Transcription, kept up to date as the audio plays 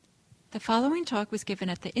The following talk was given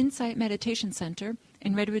at the Insight Meditation Center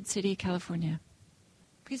in Redwood City, California.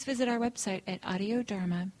 Please visit our website at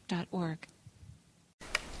audiodharma.org.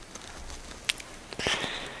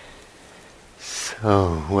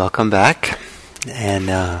 So, welcome back,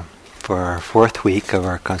 and for our fourth week of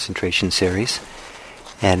our concentration series.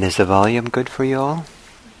 And is the volume good for you all?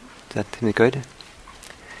 Is that good?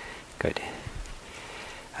 Good.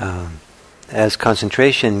 As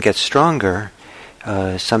concentration gets stronger,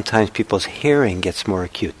 sometimes people's hearing gets more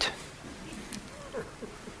acute.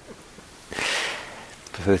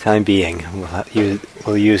 For the time being,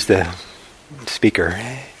 we'll use the speaker.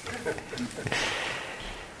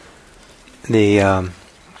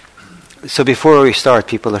 So before we start,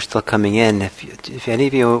 people are still coming in. If any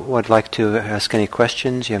of you would like to ask any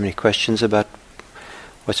questions, you have any questions about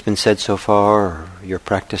what's been said so far or your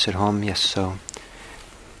practice at home? Yes, so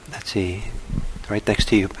let's see, right next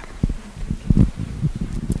to you.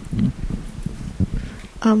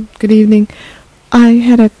 Good evening. I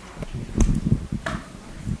had a...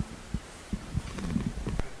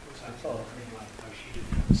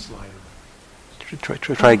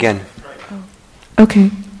 Try again.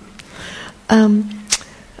 Okay. I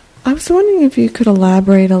was wondering if you could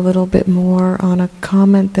elaborate a little bit more on a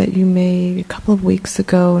comment that you made a couple of weeks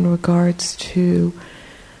ago in regards to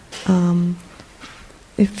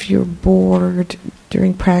if you're bored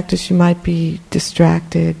during practice, you might be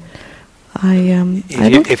distracted.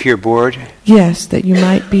 If you're bored? Yes, that you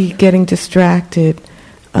might be getting distracted.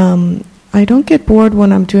 I don't get bored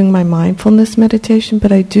when I'm doing my mindfulness meditation,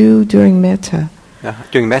 but I do during metta.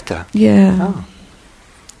 Doing metta? Yeah. Oh.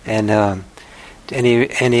 And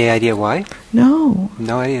any idea why? No.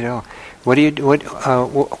 No idea at all. When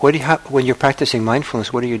you're practicing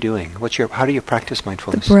mindfulness, what are you doing? How do you practice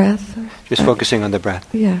mindfulness? The breath. Just focusing on the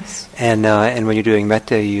breath. Yes. And when you're doing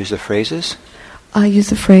metta, you use the phrases? I use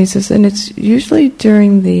the phrases, and it's usually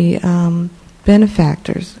during the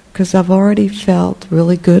benefactors, because I've already felt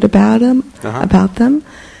really good about them,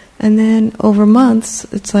 and then over months,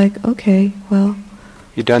 it's like, okay, well,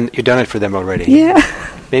 you've done it for them already. Yeah.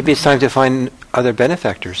 Maybe it's time to find other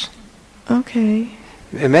benefactors. Okay.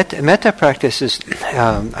 Metta practice is,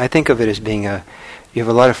 I think of it as being you have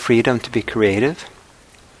a lot of freedom to be creative,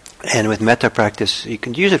 and with metta practice, you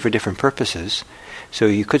can use it for different purposes. So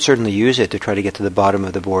you could certainly use it to try to get to the bottom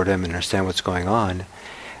of the boredom and understand what's going on.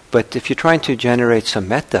 But if you're trying to generate some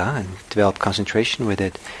metta and develop concentration with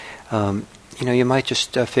it, you might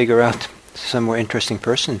just figure out some more interesting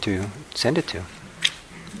person to send it to.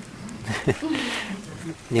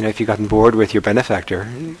 If you've gotten bored with your benefactor.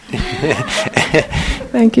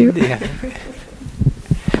 Thank you. Yeah.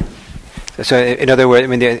 So, in other words,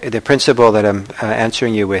 the principle that I'm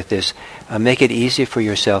answering you with is make it easy for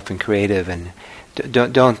yourself and creative, and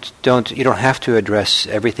don't. You don't have to address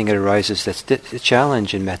everything that arises. That's the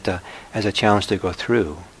challenge in metta as a challenge to go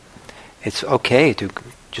through. It's okay to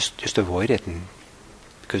just avoid it, and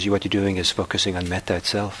because what you're doing is focusing on metta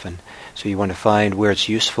itself, and so you want to find where it's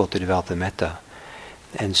useful to develop the metta.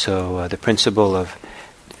 And so the principle of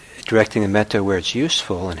directing the metta where it's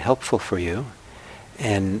useful and helpful for you,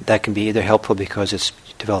 and that can be either helpful because it's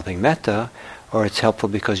developing metta, or it's helpful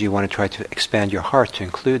because you want to try to expand your heart to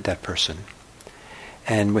include that person.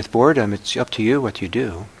 And with boredom, it's up to you what you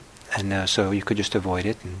do, and so you could just avoid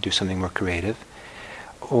it and do something more creative,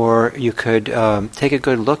 or you could take a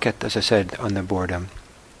good look at, as I said, on the boredom,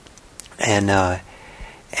 and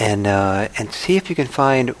see if you can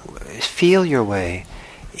feel your way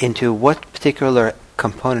into what particular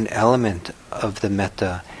component element of the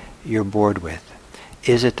metta you're bored with.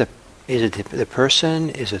 Is it the person?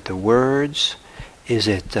 Is it the words? Is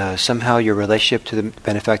it somehow your relationship to the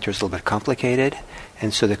benefactor is a little bit complicated,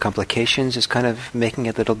 and so the complications is kind of making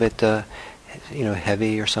it a little bit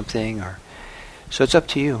heavy or something? Or so it's up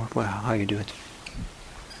to you how you do it.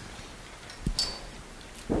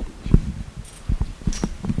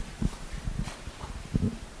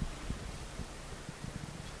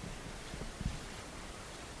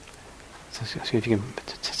 See if you can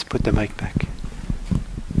just put the mic back.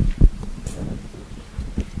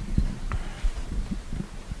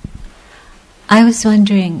 I was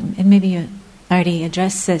wondering, and maybe you already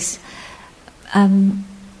addressed this,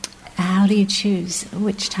 how do you choose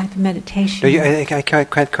which type of meditation? No, I can't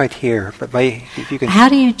quite hear, but if you can. How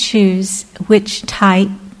do you choose which type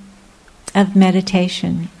of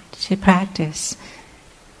meditation to practice?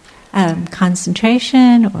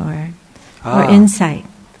 Concentration or insight?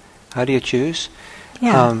 How do you choose?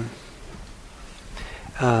 Yeah.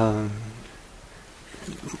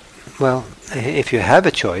 Well, if you have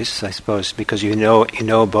a choice, I suppose, because you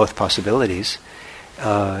know both possibilities,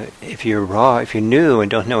 if you're raw, if you're new and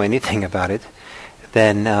don't know anything about it,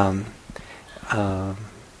 then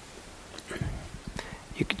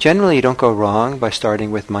you don't go wrong by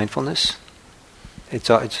starting with mindfulness. It's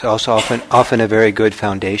also often a very good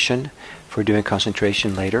foundation for doing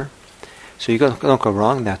concentration later. So you don't go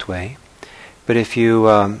wrong that way. But if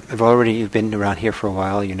you've been around here for a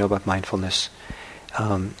while, you know about mindfulness.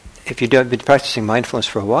 If you've been practicing mindfulness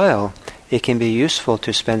for a while, it can be useful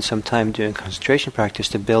to spend some time doing concentration practice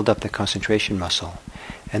to build up the concentration muscle.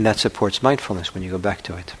 And that supports mindfulness when you go back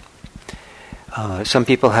to it. Some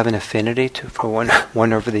people have an affinity for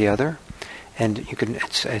one over the other, and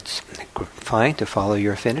it's fine to follow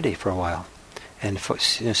your affinity for a while, and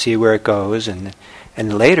see where it goes, and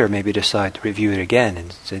later maybe decide to review it again,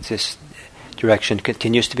 and this direction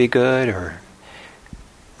continues to be good, or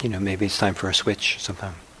maybe it's time for a switch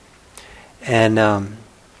sometime. And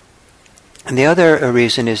the other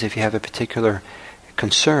reason is if you have a particular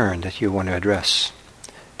concern that you want to address,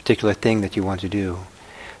 particular thing that you want to do.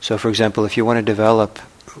 So, for example, if you want to develop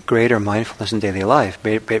greater mindfulness in daily life,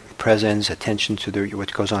 greater presence, attention to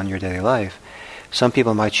what goes on in your daily life, some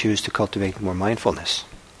people might choose to cultivate more mindfulness.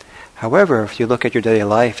 However, if you look at your daily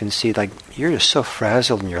life and see, you're just so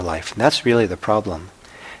frazzled in your life, and that's really the problem.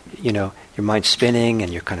 Your mind's spinning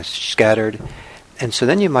and you're kind of scattered. And so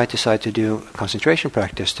then you might decide to do concentration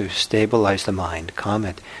practice to stabilize the mind, calm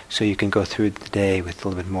it, so you can go through the day with a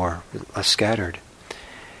little bit less scattered.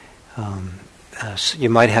 So you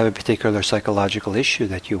might have a particular psychological issue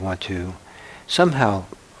that you want to somehow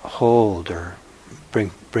hold or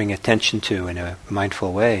bring attention to in a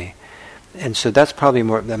mindful way. And so that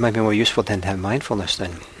might be more useful than to have mindfulness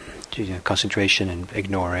than to concentration and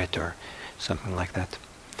ignore it or something like that.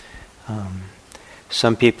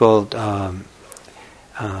 Some people, there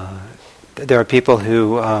are people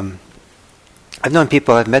who, I've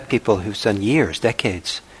met people who've done years,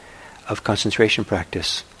 decades of concentration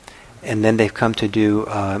practice, and then they've come to do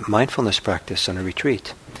mindfulness practice on a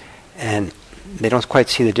retreat. And they don't quite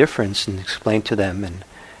see the difference, and explain to them, and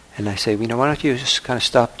I say, why don't you just kind of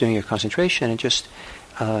stop doing your concentration and just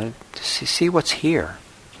see what's here,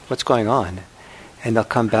 what's going on. And they'll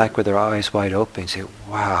come back with their eyes wide open and say,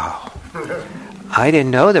 wow, I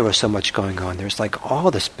didn't know there was so much going on. There's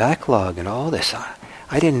all this backlog and all this.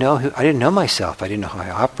 I didn't know myself. I didn't know how I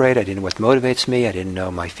operate. I didn't know what motivates me. I didn't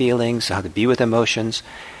know my feelings, how to be with emotions.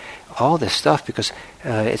 All this stuff, because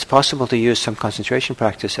it's possible to use some concentration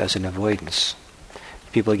practice as an avoidance.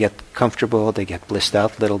 People get comfortable, they get blissed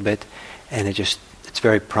out a little bit, and it's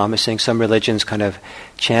very promising. Some religions kind of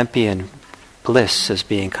champion bliss as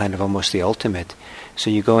being kind of almost the ultimate. So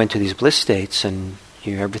you go into these bliss states and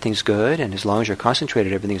everything's good, and as long as you're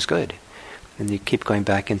concentrated, everything's good. And you keep going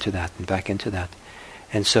back into that and back into that.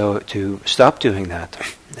 And so to stop doing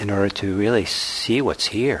that in order to really see what's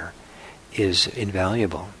here is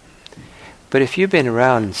invaluable. But if you've been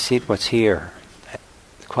around and seen what's here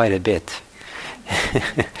quite a bit,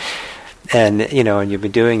 and you've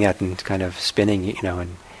been doing that and kind of spinning,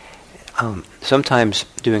 and sometimes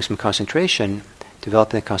doing some concentration,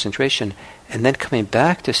 developing the concentration, and then coming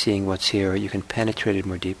back to seeing what's here, you can penetrate it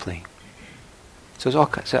more deeply. So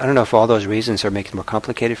I don't know if all those reasons are making it more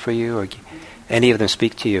complicated for you, or any of them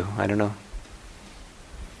speak to you. I don't know.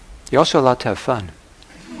 You're also allowed to have fun.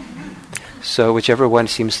 So whichever one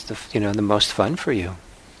seems the most fun for you,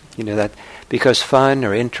 that because fun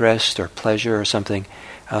or interest or pleasure or something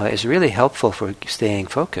is really helpful for staying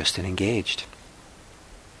focused and engaged.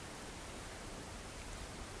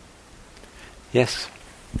 Yes.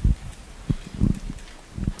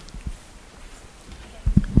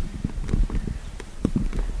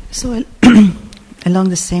 So along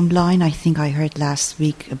the same line, I think I heard last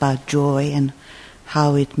week about joy and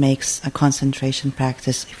how it makes a concentration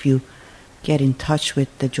practice, if you get in touch with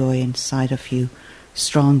the joy inside of you,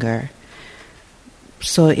 stronger.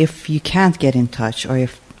 So if you can't get in touch, or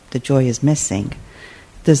if the joy is missing,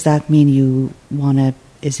 does that mean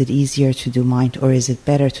is it easier to do or is it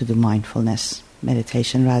better to do mindfulness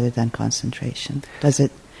meditation rather than concentration? Does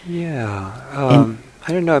it? Yeah.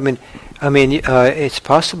 I don't know. I mean, it's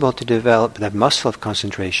possible to develop that muscle of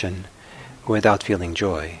concentration without feeling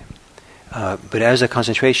joy. But as the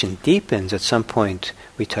concentration deepens, at some point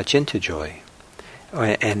we touch into joy,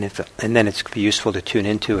 and then it's useful to tune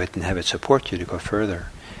into it and have it support you to go further.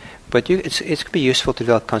 But it could be useful to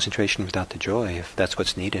develop concentration without the joy if that's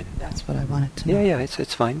what's needed. That's what I wanted to know. Yeah,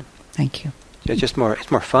 it's fine. Thank you. It's more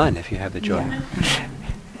fun if you have the joy. Yeah.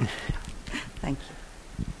 Thank you.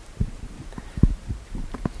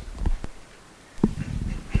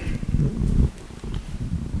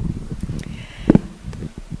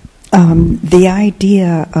 The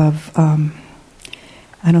idea of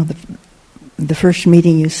I know the first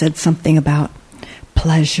meeting you said something about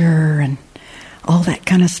pleasure and all that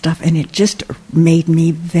kind of stuff, and it just made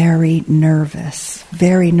me very nervous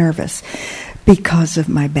because of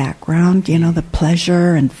my background, the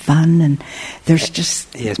pleasure and fun, and there's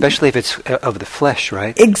just... Yeah, especially if it's of the flesh,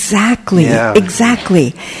 right? Exactly, yeah.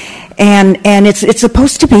 Exactly. And it's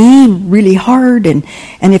supposed to be really hard, and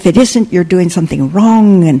if it isn't, you're doing something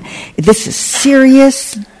wrong, and this is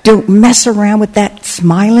serious. Don't mess around with that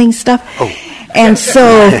smiling stuff. Oh. And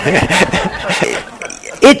so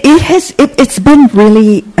it's been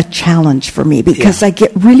really a challenge for me, because I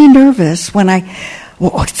get really nervous when is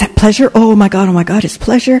that pleasure? Oh my God, it's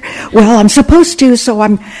pleasure. Well, I'm supposed to, so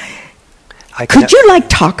Could you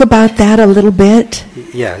talk about that a little bit?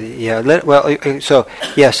 Yeah. So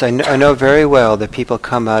yes, I know very well that people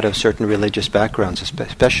come out of certain religious backgrounds,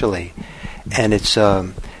 especially, and it's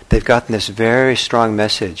they've gotten this very strong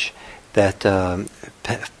message that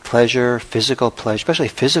pleasure, physical pleasure, especially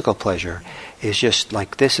physical pleasure, is just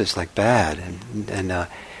this is bad, and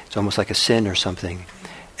it's almost like a sin or something,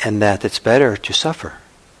 and that it's better to suffer.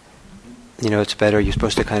 It's better. You're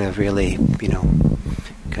supposed to kind of really,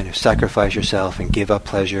 kind of sacrifice yourself and give up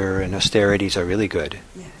pleasure, and austerities are really good.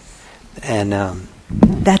 Yes. And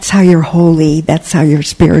that's how you're holy. That's how you're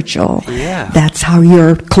spiritual. Yeah. That's how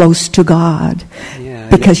you're close to God. Yeah.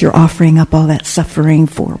 Because you're offering up all that suffering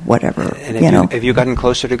for whatever. And have you gotten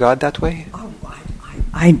closer to God that way? Oh,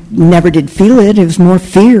 I never did feel it. It was more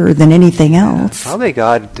fear than anything else. Probably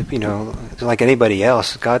God, like anybody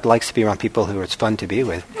else, God likes to be around people who it's fun to be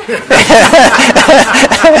with.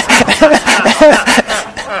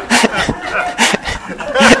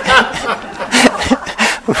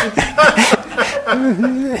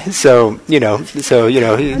 So I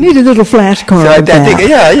need a little flashcard. So I think,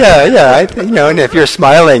 and if you're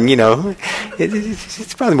smiling,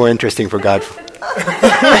 it's probably more interesting for God.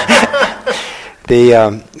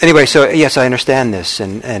 Anyway, so yes, I understand this,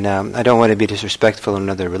 and I don't want to be disrespectful in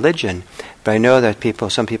another religion, but I know that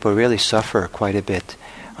some people really suffer quite a bit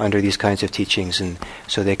under these kinds of teachings, and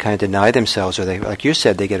so they kind of deny themselves, or they, like you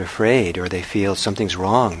said, they get afraid, or they feel something's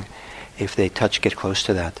wrong if they get close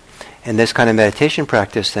to that. And this kind of meditation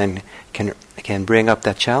practice then can bring up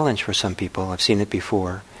that challenge for some people. I've seen it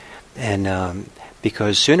before, and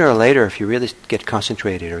because sooner or later, if you really get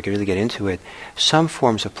concentrated or really get into it, some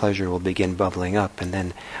forms of pleasure will begin bubbling up, and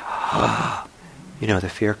then, the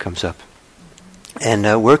fear comes up.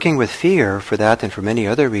 And working with fear for that and for many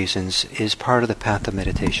other reasons is part of the path of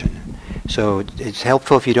meditation. So it's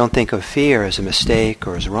helpful if you don't think of fear as a mistake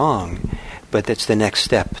or as wrong, but that's the next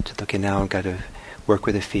step. Okay, now I've got to work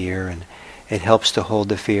with the fear, and it helps to hold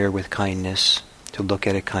the fear with kindness, to look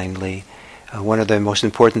at it kindly. One of the most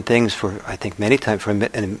important things I think many times for a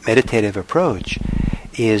meditative approach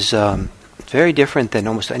is very different than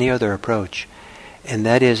almost any other approach, and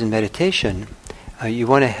that is in meditation, you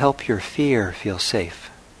want to help your fear feel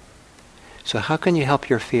safe. So how can you help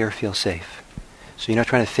your fear feel safe? So you're not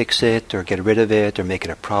trying to fix it or get rid of it or make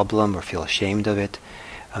it a problem or feel ashamed of it.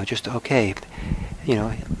 Just okay,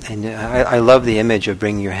 and I love the image of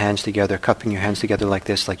bringing your hands together, cupping your hands together like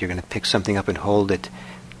this, like you're going to pick something up and hold it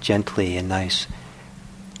gently and nice.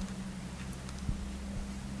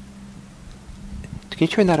 Can you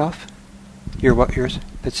turn that off? Yours?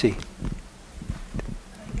 Let's see.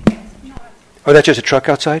 Oh, that's just a truck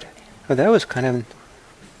outside? Oh, that was kind of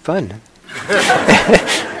fun.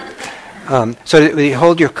 So you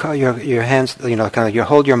hold your hands, you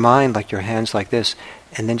hold your mind like your hands like this,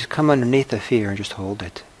 and then just come underneath the fear and just hold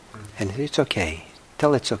it. And it's okay.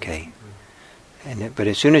 Tell it's okay. But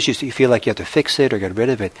as soon as you feel like you have to fix it or get rid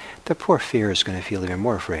of it, the poor fear is going to feel even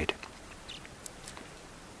more afraid.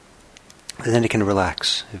 And then it can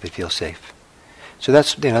relax if it feels safe. So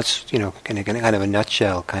that's kind of a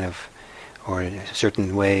nutshell, or a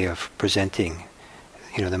certain way of presenting,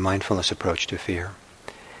 the mindfulness approach to fear.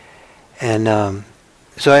 And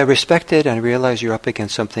so I respect it, and I realize you're up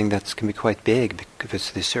against something that can be quite big, if it's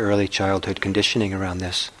this early childhood conditioning around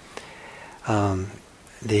this.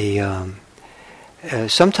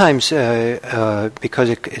 Sometimes because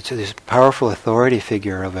it's this powerful authority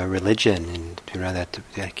figure of a religion, and that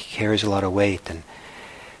carries a lot of weight, and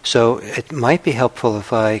so it might be helpful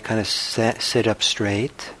if I kind of sit up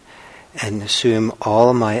straight and assume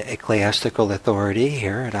all my ecclesiastical authority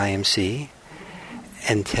here at IMC,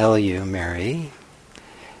 and tell you, Mary,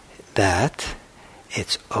 that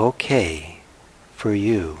it's okay for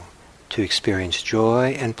you to experience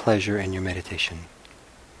joy and pleasure in your meditation.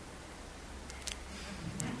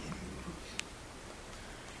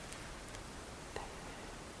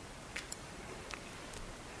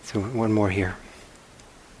 So one more here.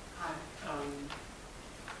 Hi.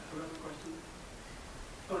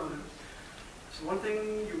 So one thing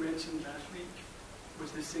you mentioned last week was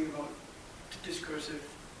this thing about discursive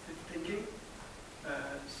thinking.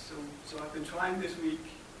 So I've been trying this week,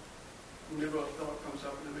 whenever a thought comes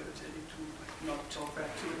up in the meditating, to not talk back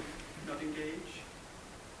to it, not engage.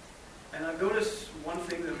 And I've noticed one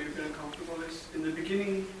thing that may be uncomfortable is in the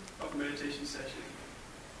beginning of a meditation session,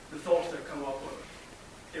 the thoughts that come up are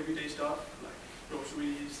everyday stuff, like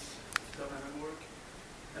groceries, stuff I'm at work.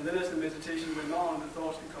 And then as the meditation went on, the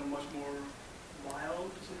thoughts become much more wild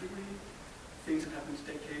to some degree. Things that happened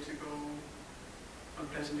decades ago,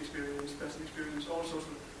 unpleasant experience, pleasant experience, all sorts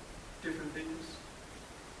of different things.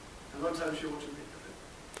 I'm not entirely sure what to make of it.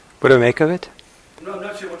 What to make of it? No, I'm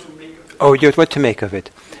not sure what to make of it. Oh, what to make of it.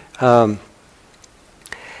 I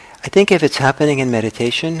think if it's happening in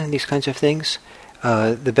meditation, these kinds of things,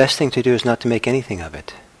 the best thing to do is not to make anything of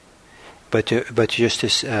it, but just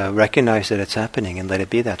to recognize that it's happening and let it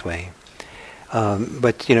be that way.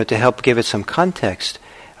 But to help give it some context,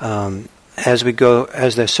 as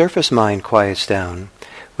the surface mind quiets down,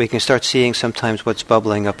 we can start seeing sometimes what's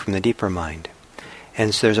bubbling up from the deeper mind.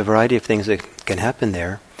 And so there's a variety of things that can happen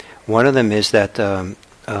there. One of them is that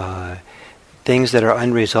things that are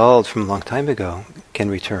unresolved from a long time ago can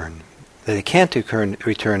return. They can't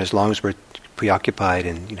return as long as we're preoccupied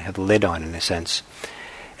and have the lid on, in a sense.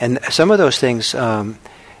 And some of those things,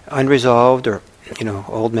 unresolved or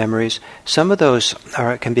old memories, some of those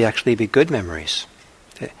can actually be good memories.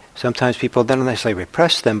 Sometimes people don't necessarily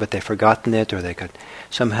repress them, but they've forgotten it, or they could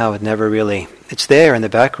somehow it's there in the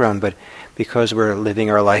background, but because we're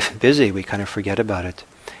living our life busy, we kind of forget about it.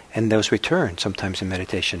 And those return sometimes in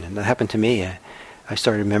meditation. And that happened to me. I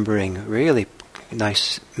started remembering really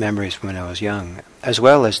nice memories when I was young, as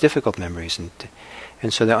well as difficult memories.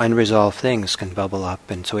 And so the unresolved things can bubble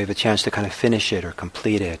up, and so we have a chance to kind of finish it or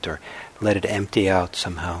complete it or let it empty out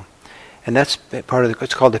somehow. And that's part of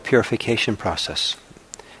it's called the purification process.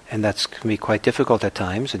 And that can be quite difficult at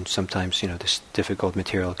times, and sometimes, this difficult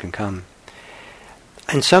material can come.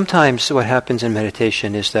 And sometimes what happens in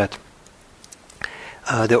meditation is that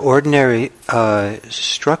the ordinary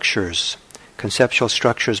structures, conceptual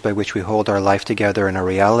structures by which we hold our life together and our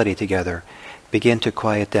reality together, begin to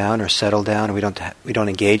quiet down or settle down, and we don't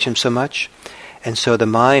engage them so much. And so the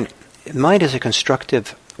mind is a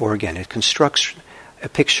constructive organ. It constructs a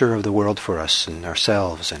picture of the world for us and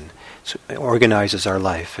ourselves, and it organizes our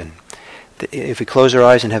life. And if we close our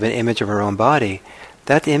eyes and have an image of our own body,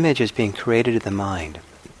 that image is being created in the mind.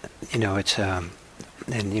 It's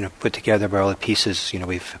put together by all the pieces,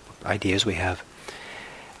 ideas we have.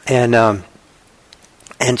 And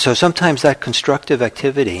so sometimes that constructive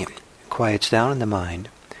activity quiets down in the mind,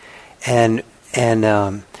 and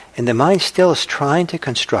the mind still is trying to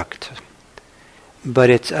construct,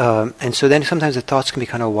 but and so then sometimes the thoughts can be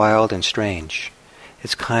kind of wild and strange.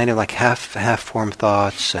 It's kind of like half-formed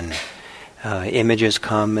thoughts, and images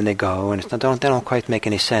come and they go, and they don't quite make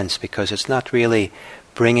any sense because it's not really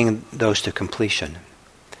bringing those to completion.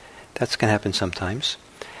 That can happen sometimes.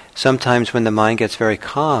 Sometimes when the mind gets very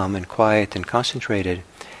calm and quiet and concentrated,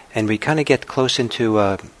 and we kind of get close into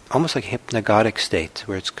almost like a hypnagogic state,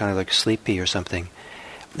 where it's kind of like sleepy or something.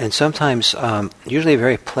 And sometimes, usually a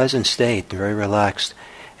very pleasant state, very relaxed,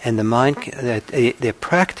 and the mind, the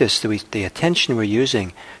practice, the attention we're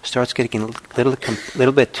using starts getting a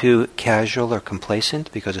little bit too casual or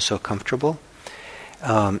complacent because it's so comfortable.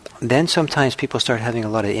 Then sometimes people start having a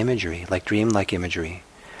lot of imagery, like dreamlike imagery.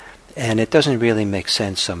 And it doesn't really make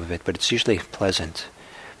sense, some of it, but it's usually pleasant.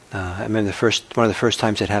 I remember one of the first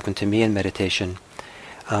times it happened to me in meditation,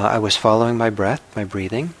 I was following my breath, my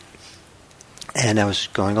breathing, and I was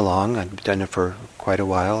going along. I'd done it for quite a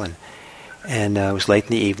while, and it was late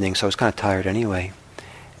in the evening, so I was kind of tired anyway.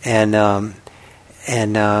 And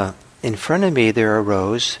in front of me there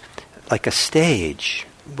arose like a stage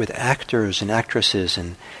with actors and actresses,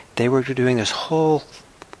 and they were doing this whole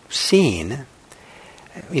scene,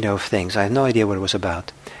 of things. I have no idea what it was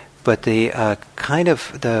about, but the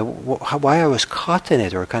why I was caught in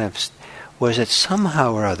it, or kind of, was that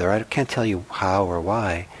somehow or other, I can't tell you how or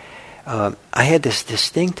why, I had this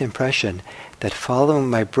distinct impression that following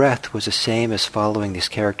my breath was the same as following these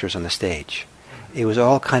characters on the stage. It was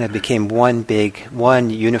all kind of became one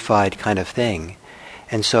unified kind of thing.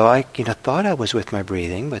 And so I thought I was with my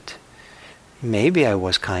breathing, but maybe I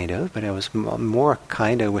was kind of, but I was more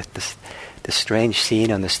kind of with the strange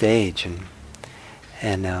scene on the stage.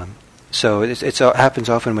 So it happens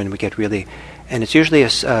often when we get really, and it's usually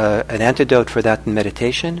an antidote for that in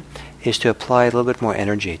meditation is to apply a little bit more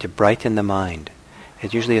energy, to brighten the mind.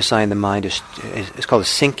 It's usually a sign the mind is called a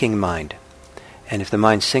sinking mind. And if the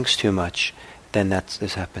mind sinks too much, then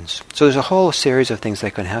this happens. So there's a whole series of things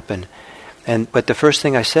that can happen. But the first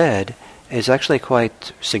thing I said is actually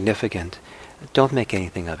quite significant. Don't make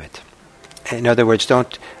anything of it. In other words,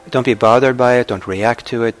 don't be bothered by it. Don't react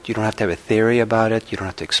to it. You don't have to have a theory about it. You don't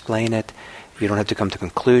have to explain it. You don't have to come to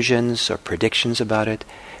conclusions or predictions about it.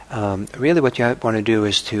 Really, what you want to do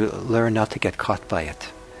is to learn not to get caught by it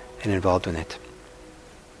and involved in it.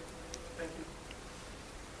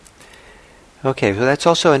 Okay, so that's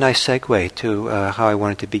also a nice segue to how I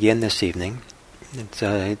wanted to begin this evening. It's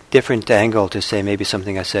a different angle to say maybe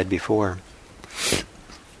something I said before.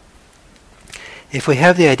 If we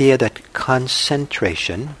have the idea that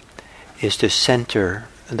concentration is to center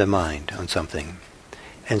the mind on something,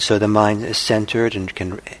 and so the mind is centered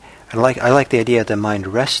and I like the idea of the mind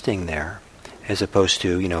resting there, as opposed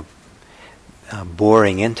to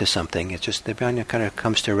boring into something. It's just the mind kind of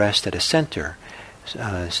comes to rest at a center,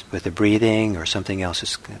 with the breathing or something else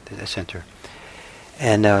is a center,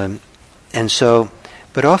 and so.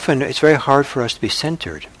 But often it's very hard for us to be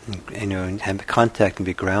centered, and have contact and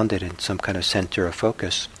be grounded in some kind of center of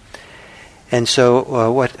focus. And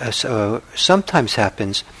so what sometimes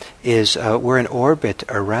happens is we're in orbit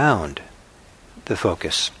around the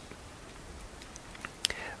focus.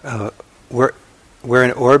 We're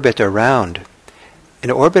in orbit around.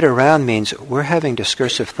 An orbit around means we're having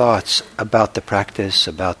discursive thoughts about the practice,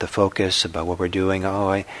 about the focus, about what we're doing. Oh,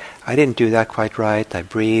 I didn't do that quite right. I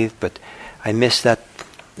breathed, but I missed that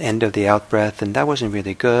end of the out-breath, and that wasn't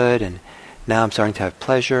really good, and now I'm starting to have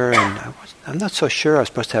pleasure, and I'm not so sure I was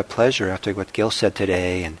supposed to have pleasure after what Gil said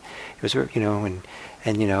today, and it was,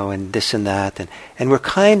 and this and that, and we're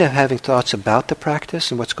kind of having thoughts about the practice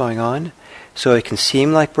and what's going on, so it can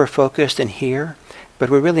seem like we're focused in here, but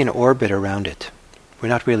we're really in orbit around it. We're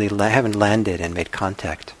not really, haven't landed and made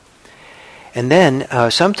contact. And then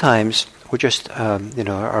sometimes we're just,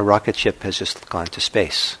 our rocket ship has just gone to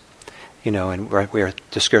space. And where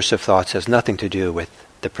discursive thoughts has nothing to do with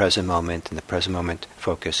the present moment, and the present moment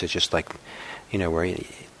focus is just like, we're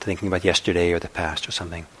thinking about yesterday or the past or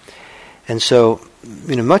something. And so,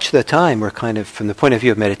 much of the time we're kind of, from the point of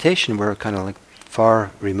view of meditation, we're kind of like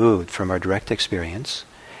far removed from our direct experience.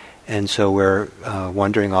 And so we're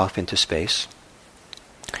wandering off into space.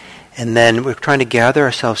 And then we're trying to gather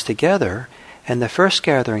ourselves together, and the first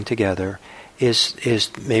gathering together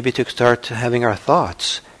is maybe to start having our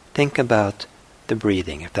thoughts think about the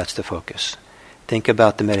breathing, if that's the focus. Think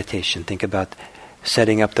about the meditation. Think about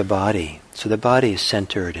setting up the body. So the body is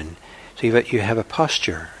centered, and so you have a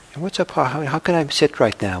posture. And how can I sit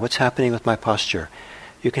right now? What's happening with my posture?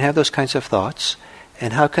 You can have those kinds of thoughts.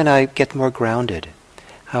 And how can I get more grounded?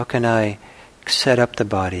 How can I set up the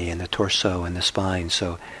body and the torso and the spine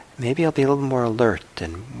so maybe I'll be a little more alert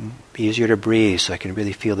and easier to breathe so I can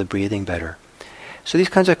really feel the breathing better. So these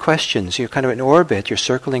kinds of questions, you're kind of in orbit, you're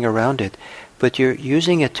circling around it, but you're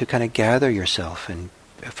using it to kind of gather yourself and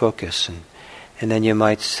focus. And then you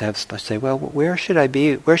might say, well, where should I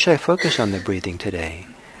be? Where should I focus on the breathing today?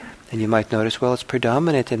 And you might notice, well, it's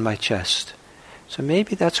predominant in my chest. So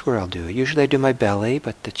maybe that's where I'll do it. Usually I do my belly,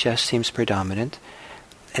 but the chest seems predominant.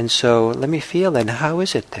 And so let me feel it. And how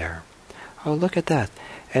is it there? Oh, look at that.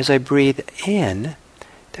 As I breathe in,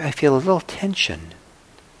 I feel a little tension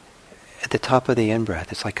at the top of the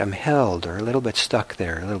in-breath. It's like I'm held or a little bit stuck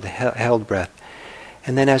there, a little held breath.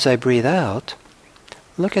 And then as I breathe out,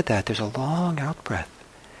 look at that. There's a long out-breath.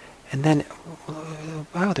 And then,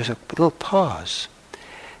 wow, there's a little pause.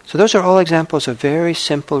 So those are all examples of very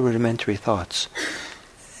simple rudimentary thoughts.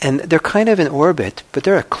 And they're kind of in orbit, but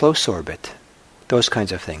they're a close orbit, those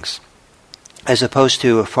kinds of things. As opposed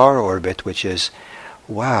to a far orbit, which is,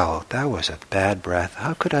 wow, that was a bad breath.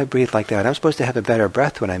 How could I breathe like that? I'm supposed to have a better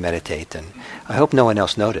breath when I meditate, and I hope no one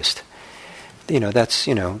else noticed. That's,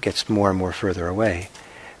 gets more and more further away.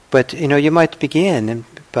 But, you might begin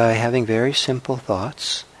by having very simple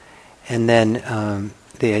thoughts, and then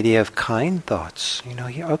the idea of kind thoughts.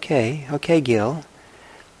 Okay, Gil.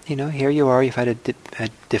 Here you are, you've had a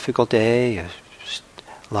difficult day, a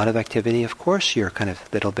lot of activity. Of course you're kind of a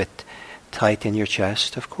little bit tight in your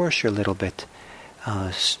chest. Of course you're a little bit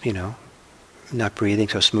not breathing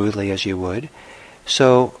so smoothly as you would.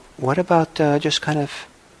 So what about just kind of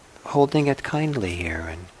holding it kindly here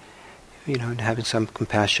and, having some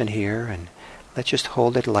compassion here, and let's just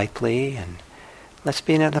hold it lightly, and let's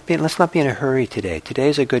not be in a hurry today. Today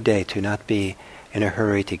is a good day to not be in a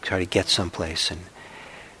hurry to try to get someplace. And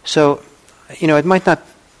so, it might not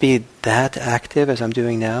be that active as I'm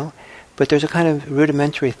doing now, but there's a kind of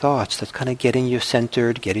rudimentary thoughts that's kind of getting you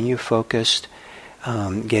centered, getting you focused,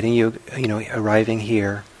 getting you, arriving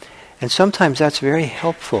here. And sometimes that's very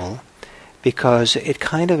helpful because it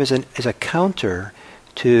kind of is a counter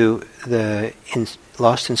to the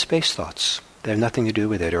lost in space thoughts. They have nothing to do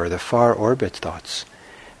with it, or the far orbit thoughts.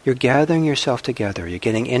 You're gathering yourself together. You're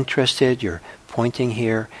getting interested. You're pointing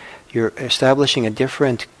here. You're establishing a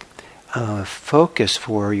different focus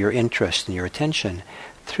for your interest and your attention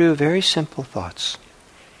through very simple thoughts.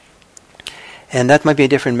 And that might be a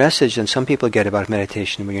different message than some people get about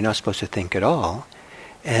meditation, where you're not supposed to think at all.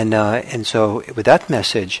 And so with that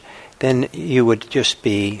message, then you would just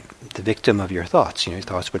be the victim of your thoughts. Your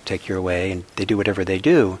thoughts would take you away, and they do whatever they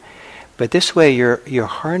do. But this way, you're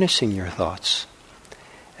harnessing your thoughts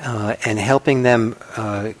and helping them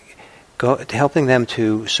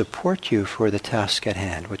to support you for the task at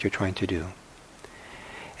hand, what you're trying to do.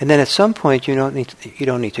 And then at some point, you don't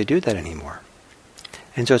need to do that anymore.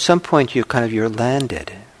 And so at some point, you're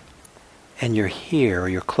landed, and you're here, or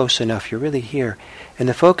you're close enough. You're really here, and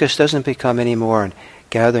the focus doesn't become any more on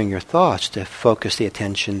gathering your thoughts to focus the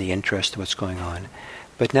attention, the interest, what's going on.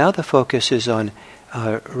 But now the focus is on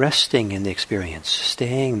resting in the experience,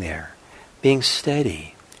 staying there, being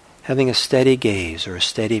steady, having a steady gaze or a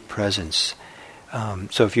steady presence.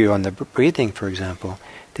 So if you're on the breathing, for example,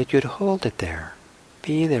 that you'd hold it there,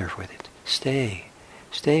 be there with it, stay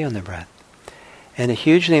on the breath. And a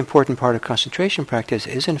hugely important part of concentration practice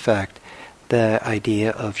is, in fact, the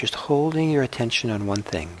idea of just holding your attention on one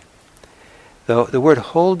thing. Though the word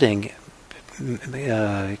holding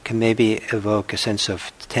can maybe evoke a sense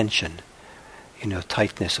of tension,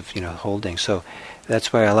 tightness of, holding. So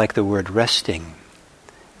that's why I like the word resting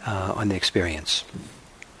on the experience.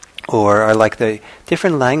 Or I like the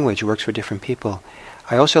different language works for different people.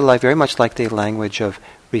 I also very much like the language of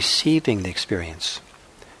receiving the experience.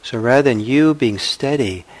 So rather than you being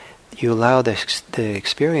steady, you allow the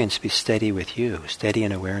experience to be steady with you, steady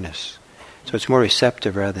in awareness. So it's more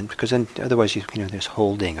receptive rather than, because then otherwise there's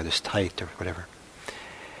holding or there's tight or whatever.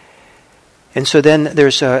 And so then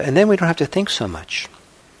and then we don't have to think so much,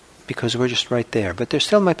 because we're just right there. But there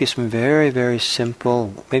still might be some very, very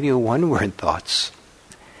simple, maybe one-word thoughts.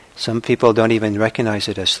 Some people don't even recognize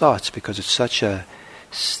it as thoughts because it's such a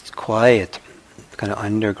quiet, kind of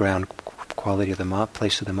underground quality of the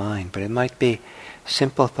place of the mind. But it might be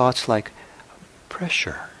simple thoughts like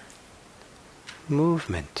pressure,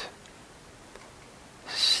 movement,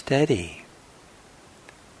 steady,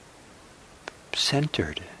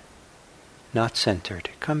 centered, not centered,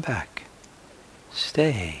 come back,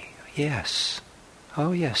 stay, yes,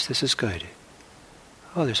 oh yes, this is good,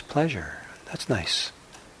 oh there's pleasure, that's nice.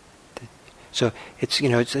 So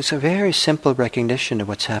it's a very simple recognition of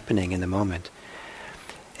what's happening in the moment.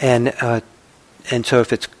 And so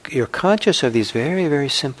if you're conscious of these very, very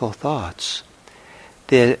simple thoughts,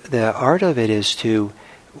 the art of it is to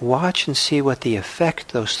watch and see what the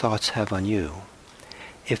effect those thoughts have on you.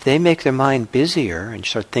 If they make their mind busier and you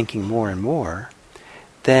start thinking more and more,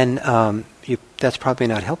 then that's probably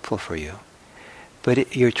not helpful for you.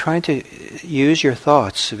 But you're trying to use your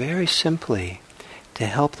thoughts very simply to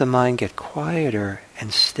help the mind get quieter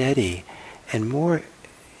and steady and more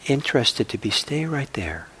interested to stay right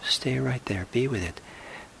there, be with it.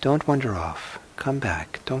 Don't wander off, come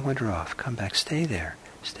back, don't wander off, come back, stay there.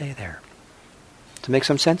 Does it make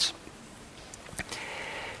some sense?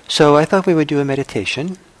 So I thought we would do a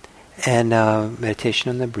meditation, and meditation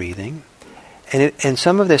on the breathing. And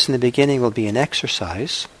some of this in the beginning will be an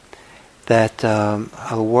exercise that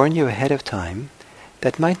I'll warn you ahead of time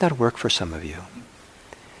that might not work for some of you.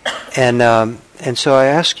 And so I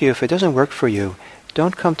ask you, if it doesn't work for you,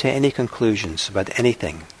 don't come to any conclusions about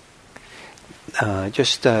anything.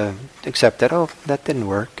 Just accept that, that didn't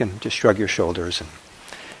work, and just shrug your shoulders, and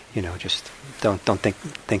just don't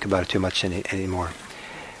think about it too much anymore.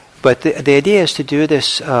 But the idea is to do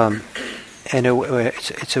this, and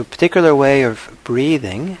it's a particular way of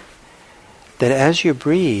breathing. That as you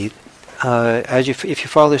breathe, if you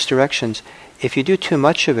follow these directions, if you do too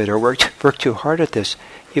much of it or work too hard at this,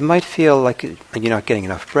 you might feel like you're not getting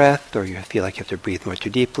enough breath, or you feel like you have to breathe more too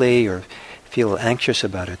deeply, or feel anxious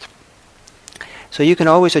about it. So you can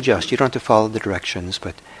always adjust. You don't have to follow the directions,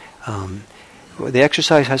 but the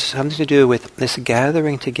exercise has something to do with this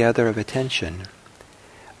gathering together of attention,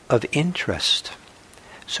 of interest,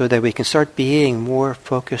 so that we can start being more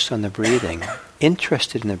focused on the breathing,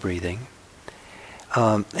 interested in the breathing,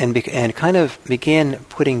 and kind of begin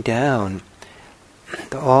putting down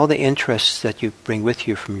all the interests that you bring with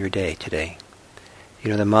you from your day today.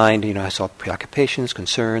 The mind, has all preoccupations,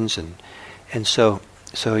 concerns, and so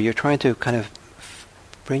you're trying to kind of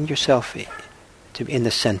bring yourself to in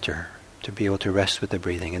the center, to be able to rest with the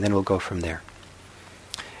breathing, and then we'll go from there.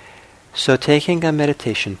 So taking a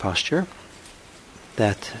meditation posture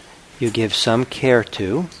that you give some care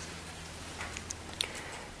to,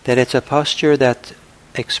 that it's a posture that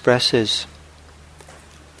expresses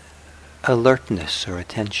alertness or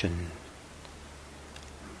attention,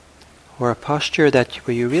 or a posture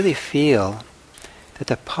where you really feel that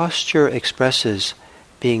the posture expresses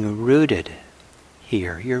being rooted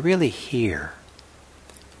here. You're really here.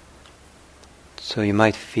 So you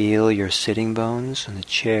might feel your sitting bones on the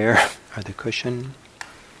chair or the cushion,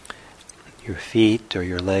 your feet or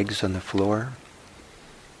your legs on the floor.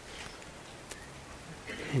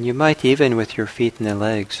 And you might even, with your feet and the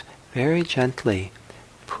legs, very gently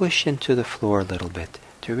push into the floor a little bit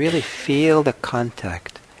to really feel the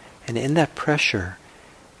contact. And in that pressure,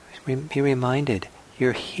 be reminded,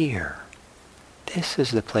 you're here. This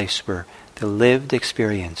is the place where the lived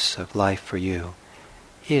experience of life for you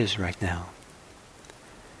is right now.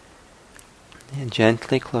 And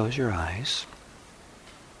gently close your eyes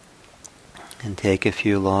and take a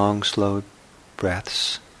few long, slow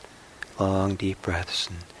breaths, long, deep breaths.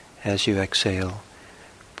 And as you exhale,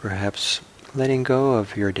 perhaps letting go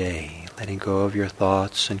of your day, letting go of your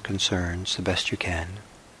thoughts and concerns the best you can.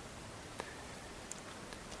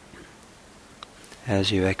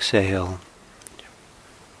 As you exhale,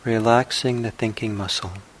 relaxing the thinking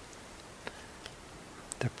muscle,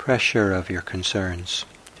 the pressure of your concerns.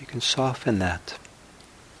 You can soften that.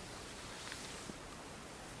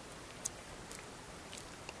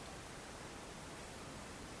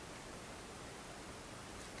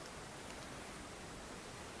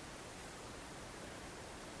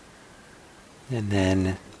 And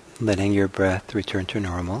then letting your breath return to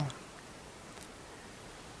normal.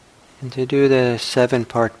 And to do the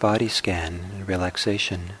 7-part body scan,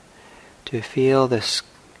 relaxation, to feel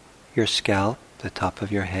your scalp, the top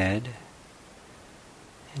of your head,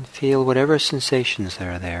 and feel whatever sensations that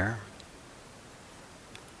are there.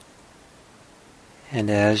 And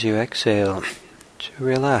as you exhale, to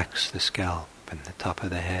relax the scalp and the top of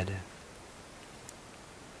the head.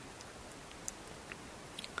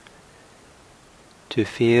 To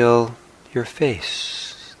feel your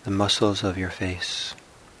face, the muscles of your face.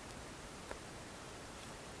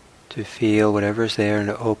 To feel whatever's there in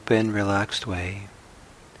an open, relaxed way.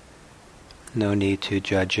 No need to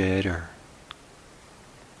judge it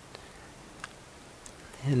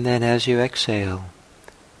And then as you exhale,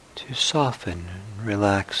 to soften and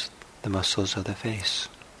relax the muscles of the face.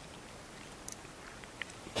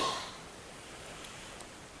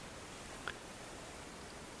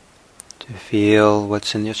 To feel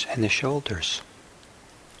what's in the shoulders.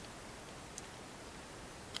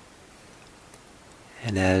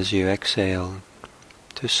 And as you exhale,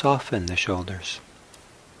 to soften the shoulders.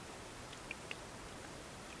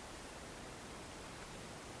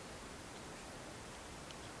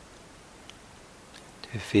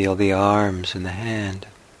 To feel the arms and the hand.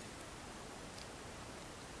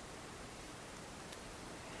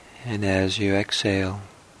 And as you exhale,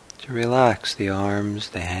 to relax the arms,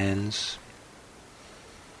 the hands.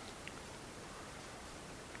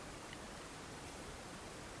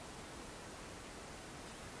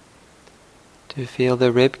 To feel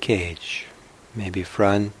the rib cage, maybe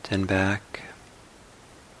front and back.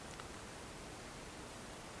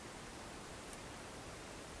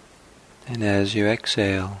 And as you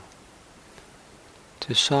exhale,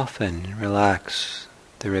 to soften and relax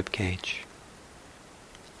the rib cage.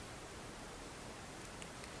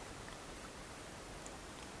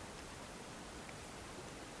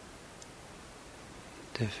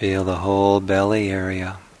 To feel the whole belly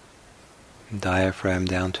area, diaphragm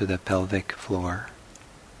down to the pelvic floor.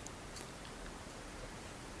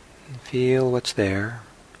 And feel what's there.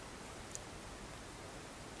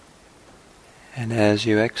 And as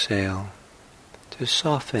you exhale, to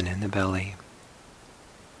soften in the belly.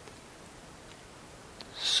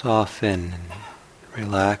 Soften and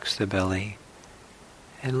relax the belly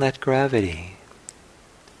and let gravity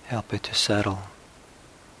help it to settle.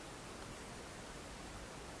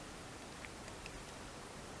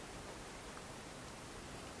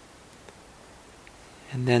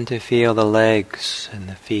 And then to feel the legs and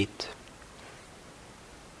the feet.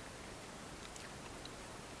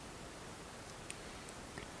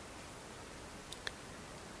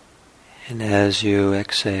 And as you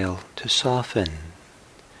exhale, to soften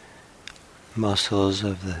muscles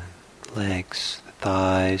of the legs, the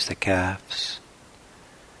thighs, the calves,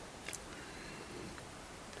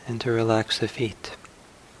 and to relax the feet.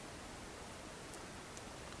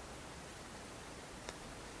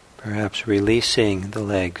 Perhaps releasing the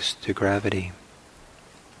legs to gravity.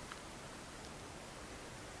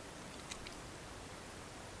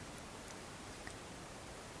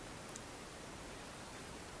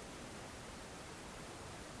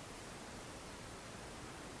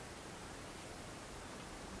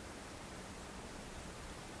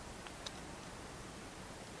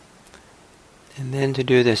 And then to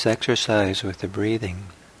do this exercise with the breathing,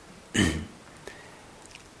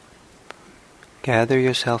 gather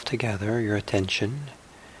yourself together, your attention,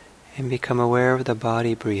 and become aware of the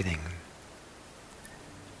body breathing.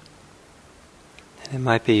 And it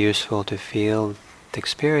might be useful to feel, to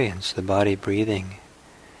experience the body breathing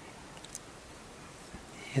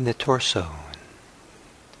in the torso,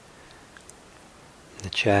 the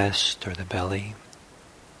chest or the belly.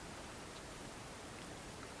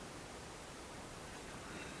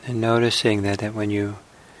 And noticing that when you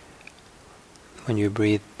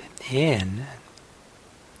breathe in,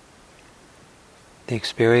 the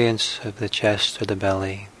experience of the chest or the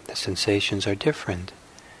belly, the sensations are different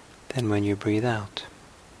than when you breathe out.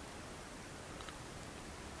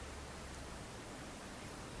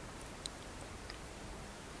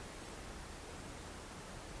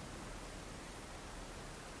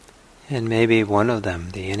 And maybe one of them,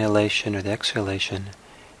 the inhalation or the exhalation,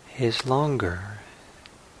 is longer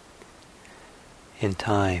in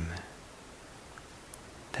time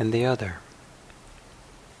than the other.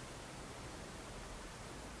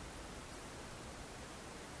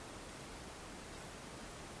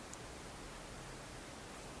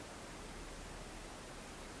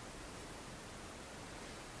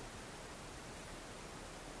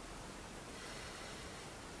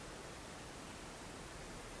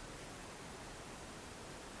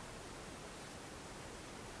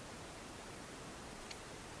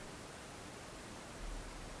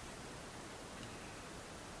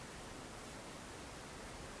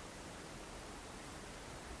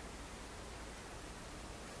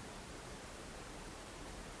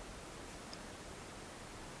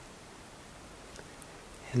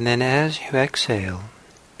 And then as you exhale,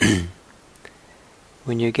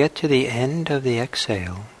 when you get to the end of the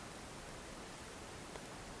exhale,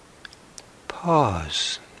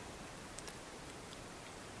 pause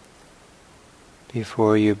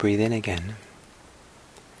before you breathe in again.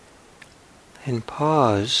 And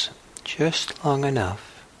pause just long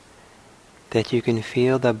enough that you can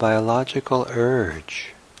feel the biological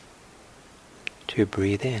urge to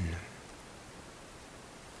breathe in.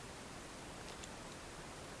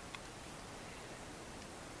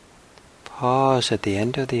 Pause at the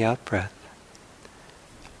end of the out-breath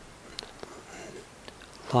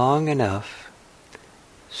long enough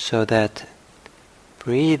so that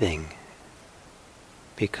breathing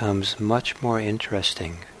becomes much more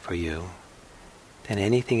interesting for you than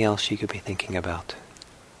anything else you could be thinking about.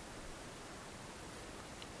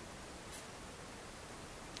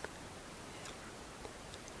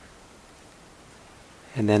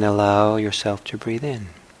 And then allow yourself to breathe in.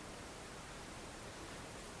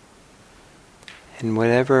 And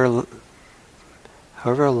however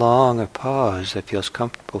long a pause that feels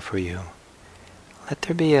comfortable for you, let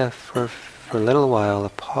there be for a little while a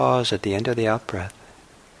pause at the end of the out-breath.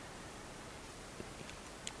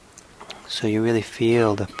 So you really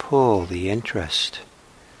feel the pull, the interest,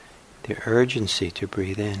 the urgency to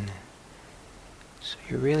breathe in. So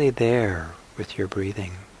you're really there with your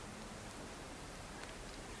breathing.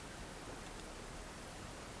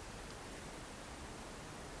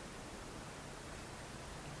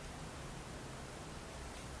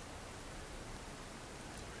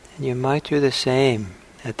 And you might do the same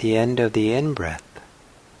at the end of the in-breath.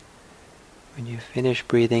 When you finish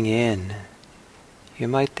breathing in, you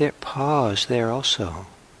might pause there also,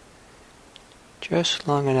 just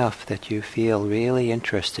long enough that you feel really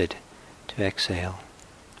interested to exhale.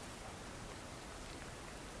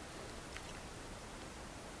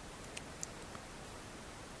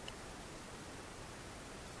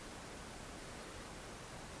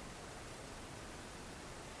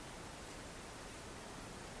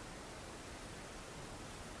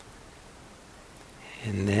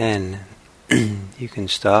 And then you can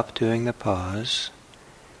stop doing the pause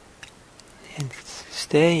and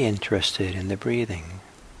stay interested in the breathing.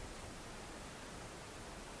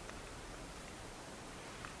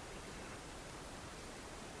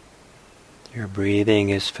 Your breathing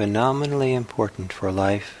is phenomenally important for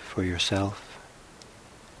life, for yourself.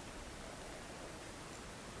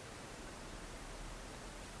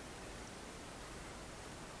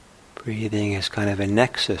 Breathing is kind of a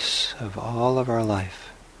nexus of all of our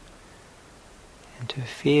life. And to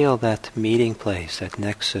feel that meeting place, that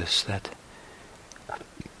nexus, that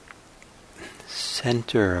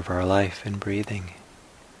center of our life in breathing.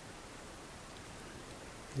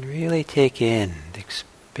 And really take in the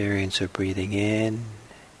experience of breathing in,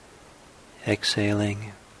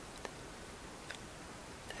 exhaling,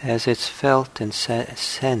 as it's felt and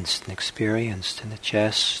sensed and experienced in the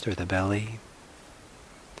chest or the belly.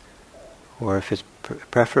 Or if it's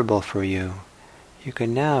preferable for you, you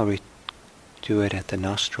can now do it at the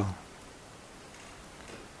nostril.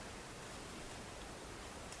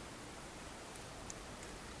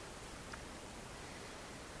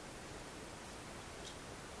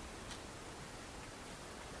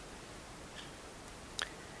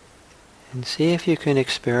 And see if you can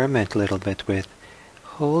experiment a little bit with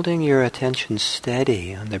holding your attention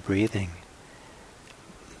steady on the breathing.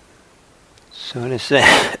 So in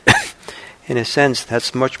a sense,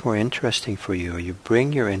 that's much more interesting for you. You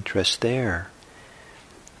bring your interest there.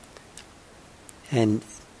 And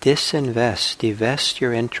divest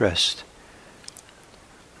your interest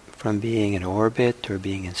from being in orbit or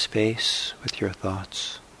being in space with your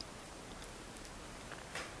thoughts.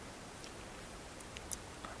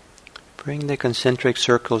 Bring the concentric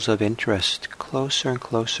circles of interest closer and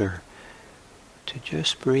closer to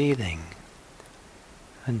just breathing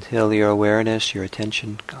until your awareness, your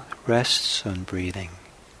attention rests on breathing.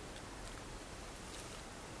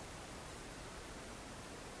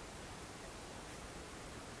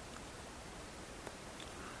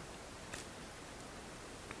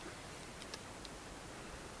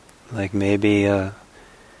 Like maybe a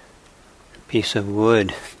piece of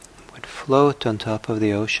wood would float on top of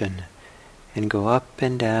the ocean and go up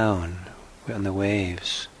and down on the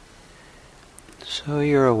waves. So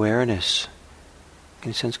your awareness, in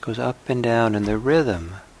a sense, goes up and down in the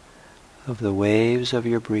rhythm of the waves of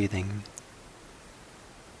your breathing.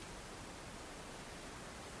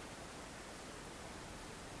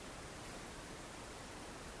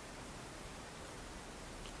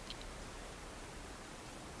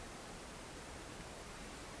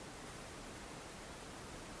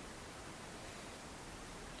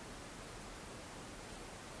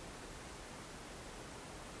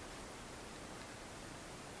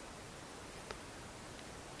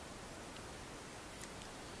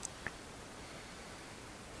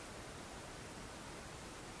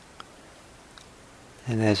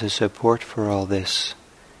 And as a support for all this,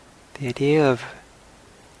 the idea of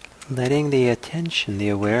letting the attention, the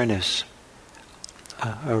awareness,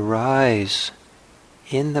 arise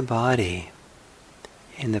in the body,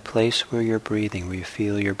 in the place where you're breathing, where you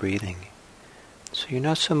feel you're breathing. So you're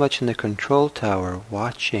not so much in the control tower,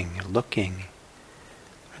 watching, looking.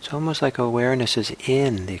 It's almost like awareness is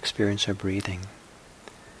in the experience of breathing,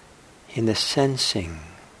 in the sensing,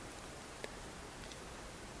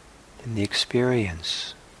 in the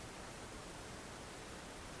experience.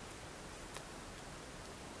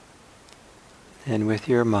 And with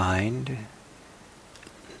your mind,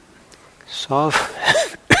 softly,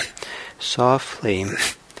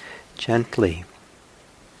 gently,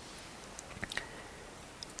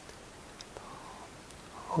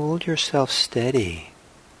 hold yourself steady,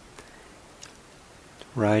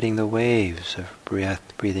 riding the waves of breath,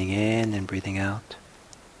 breathing in and breathing out.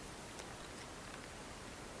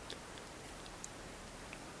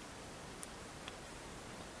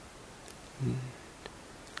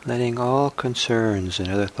 Letting all concerns and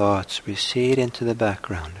other thoughts recede into the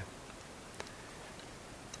background.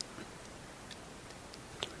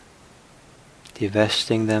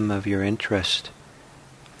 Divesting them of your interest.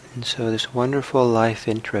 And so this wonderful life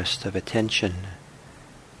interest of attention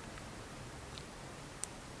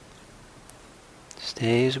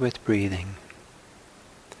stays with breathing.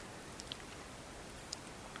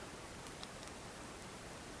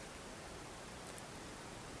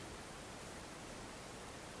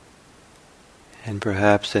 And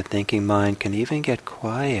perhaps the thinking mind can even get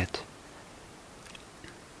quiet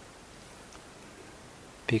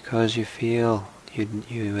because you feel,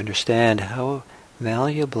 you understand how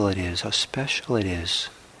valuable it is, how special it is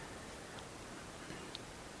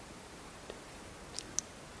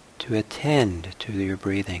to attend to your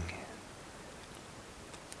breathing,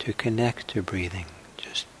 to connect to breathing,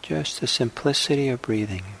 just the simplicity of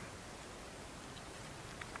breathing.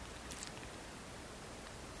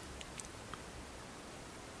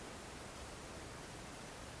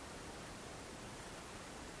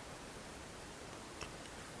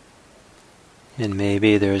 And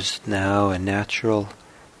maybe there's now a natural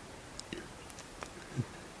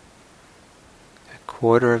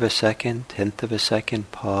quarter of a second, tenth of a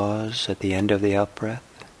second pause at the end of the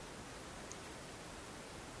out-breath.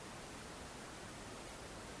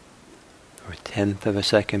 Or tenth of a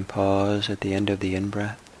second pause at the end of the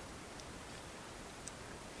in-breath.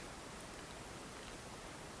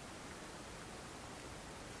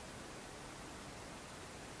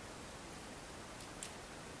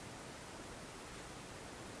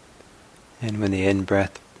 And when the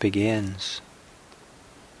in-breath begins,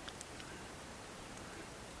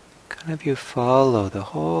 kind of you follow the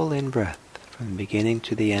whole in-breath from the beginning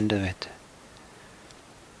to the end of it.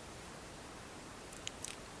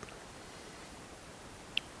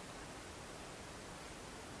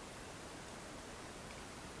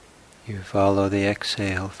 You follow the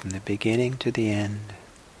exhale from the beginning to the end.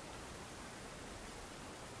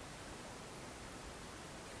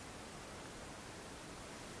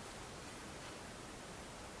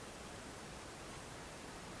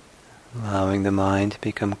 Allowing the mind to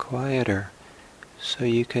become quieter so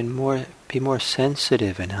you can be more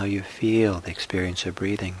sensitive in how you feel the experience of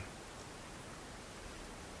breathing.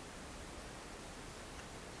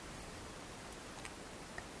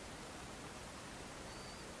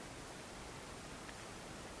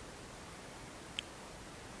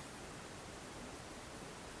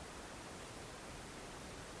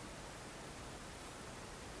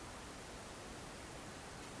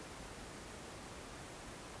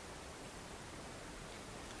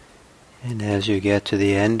 And as you get to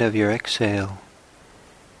the end of your exhale,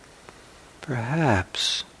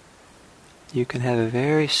 perhaps you can have a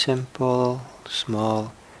very simple,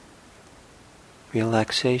 small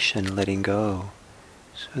relaxation, letting go.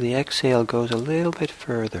 So the exhale goes a little bit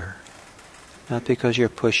further, not because you're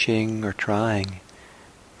pushing or trying,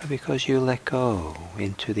 but because you let go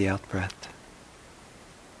into the out-breath.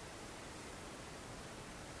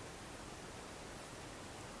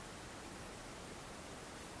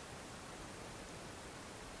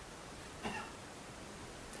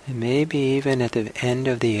 And maybe even at the end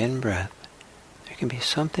of the in-breath, there can be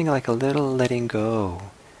something like a little letting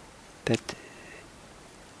go that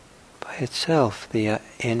by itself, the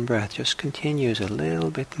in-breath just continues a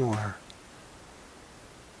little bit more.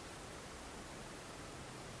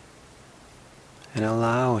 And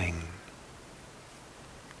allowing,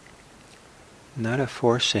 not a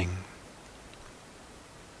forcing.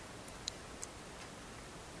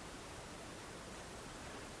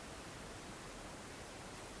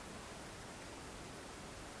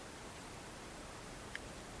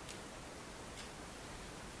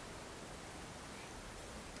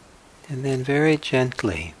 And then very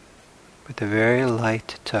gently, with a very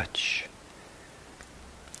light touch,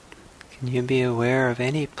 can you be aware of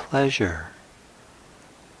any pleasure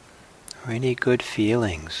or any good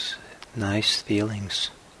feelings, nice feelings,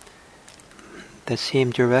 that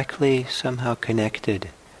seem directly somehow connected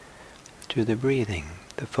to the breathing,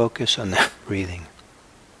 the focus on the breathing.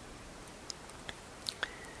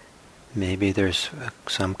 Maybe there's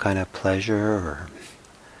some kind of pleasure or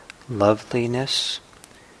loveliness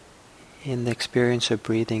in the experience of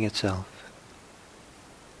breathing itself.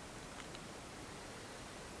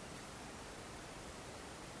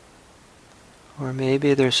 Or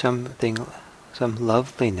maybe there's some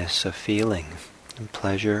loveliness of feeling and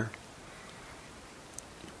pleasure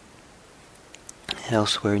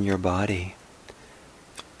elsewhere in your body,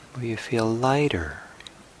 where you feel lighter,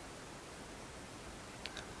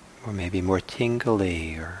 or maybe more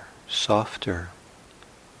tingly or softer.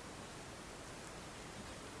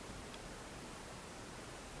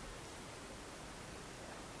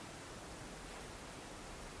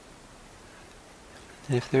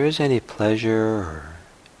 And if there is any pleasure or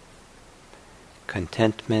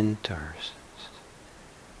contentment or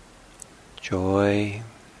joy,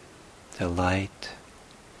 delight,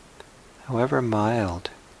 however mild,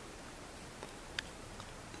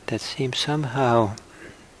 that seems somehow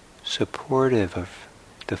supportive of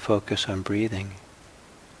the focus on breathing,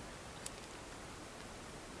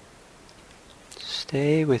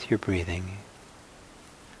 stay with your breathing.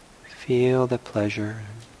 Feel the pleasure,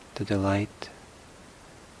 the delight,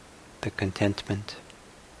 the contentment.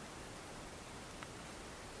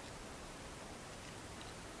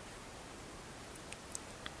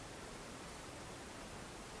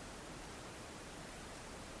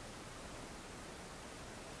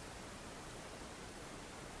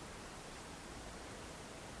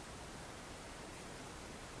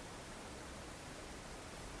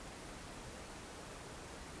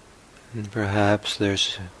 And perhaps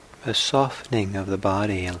there's a softening of the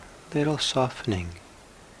body, a little softening.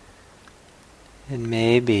 And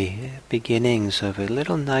maybe beginnings of a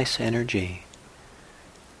little nice energy,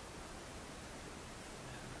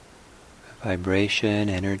 vibration,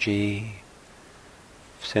 energy,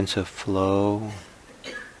 sense of flow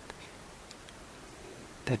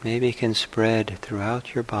that maybe can spread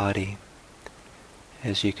throughout your body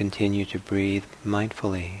as you continue to breathe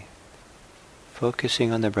mindfully,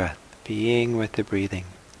 focusing on the breath, being with the breathing.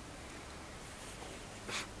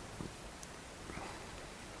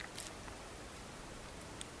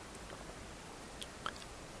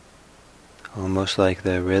 Almost like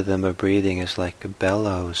the rhythm of breathing is like a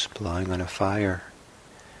bellows blowing on a fire.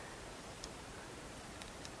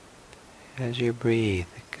 As you breathe,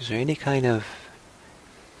 is there any kind of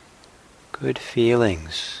good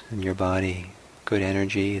feelings in your body, good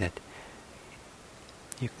energy that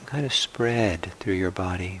you can kind of spread through your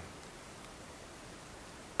body?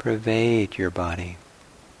 pervade your body.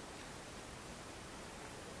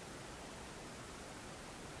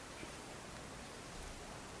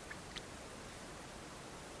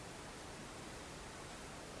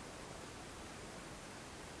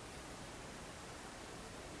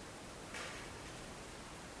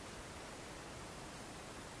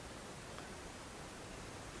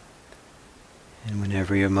 And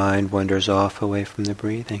whenever your mind wanders off away from the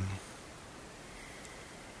breathing,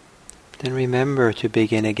 then remember to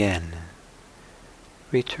begin again.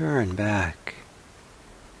 Return back.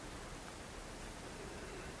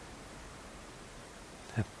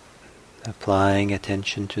 Applying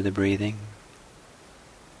attention to the breathing.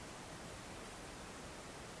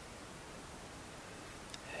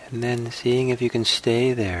 And then seeing if you can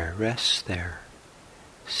stay there, rest there.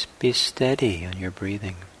 Be steady on your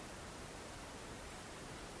breathing.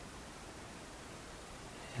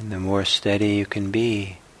 And the more steady you can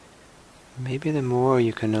be, maybe the more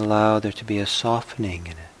you can allow there to be a softening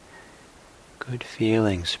and a good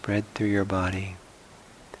feeling spread through your body.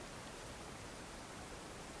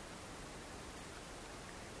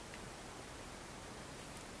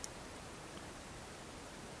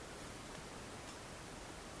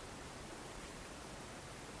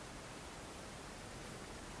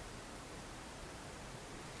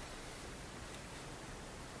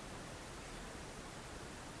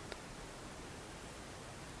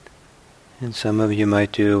 And some of you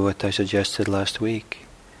might do what I suggested last week,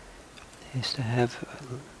 is to have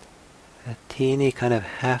a teeny kind of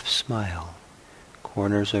half smile.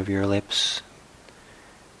 Corners of your lips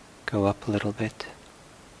go up a little bit.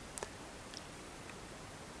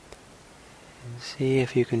 And see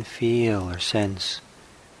if you can feel or sense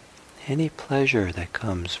any pleasure that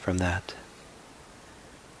comes from that.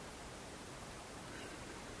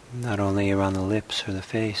 Not only around the lips or the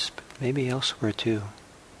face, but maybe elsewhere too.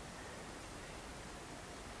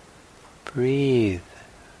 Breathe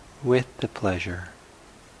with the pleasure.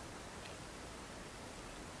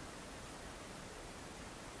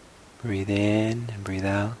 Breathe in and breathe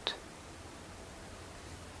out.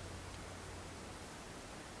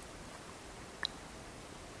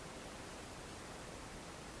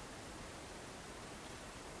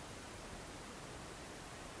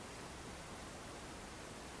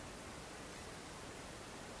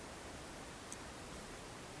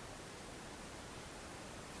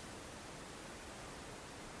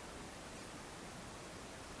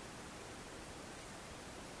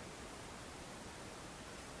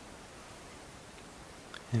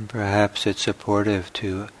 And perhaps it's supportive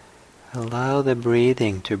to allow the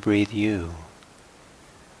breathing to breathe you.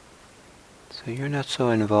 So you're not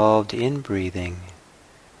so involved in breathing,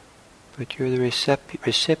 but you're the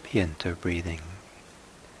recipient of breathing.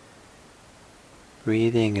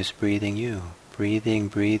 Breathing is breathing you. Breathing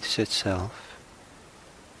breathes itself.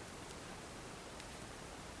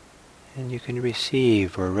 And you can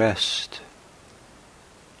receive or rest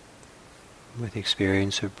with the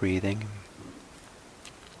experience of breathing.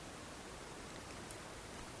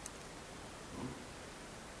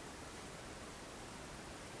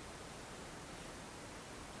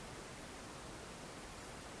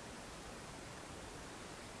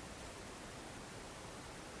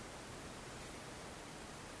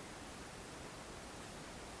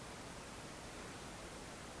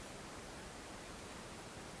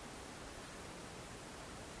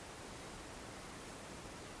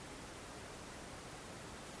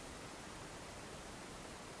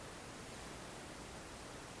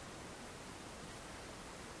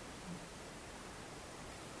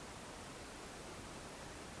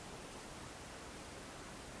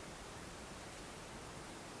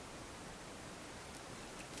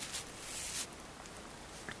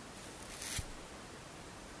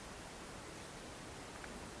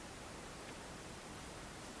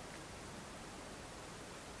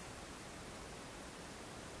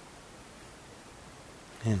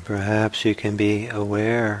 And perhaps you can be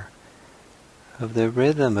aware of the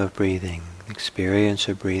rhythm of breathing, the experience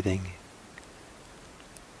of breathing,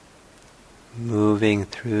 moving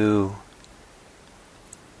through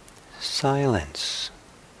silence,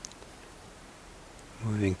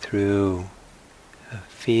 moving through a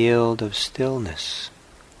field of stillness,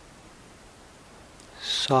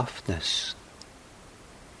 softness.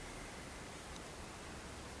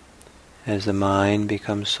 As the mind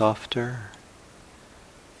becomes softer,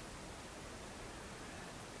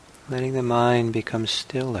 letting the mind become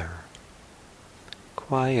stiller,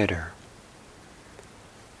 quieter.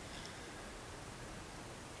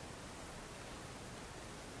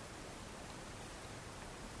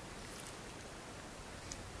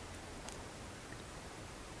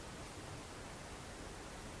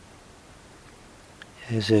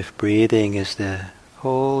 as if breathing is the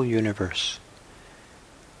whole universe,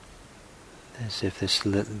 as if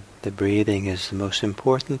the breathing is the most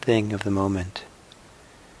important thing of the moment.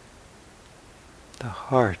 The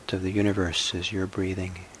heart of the universe is your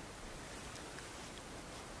breathing.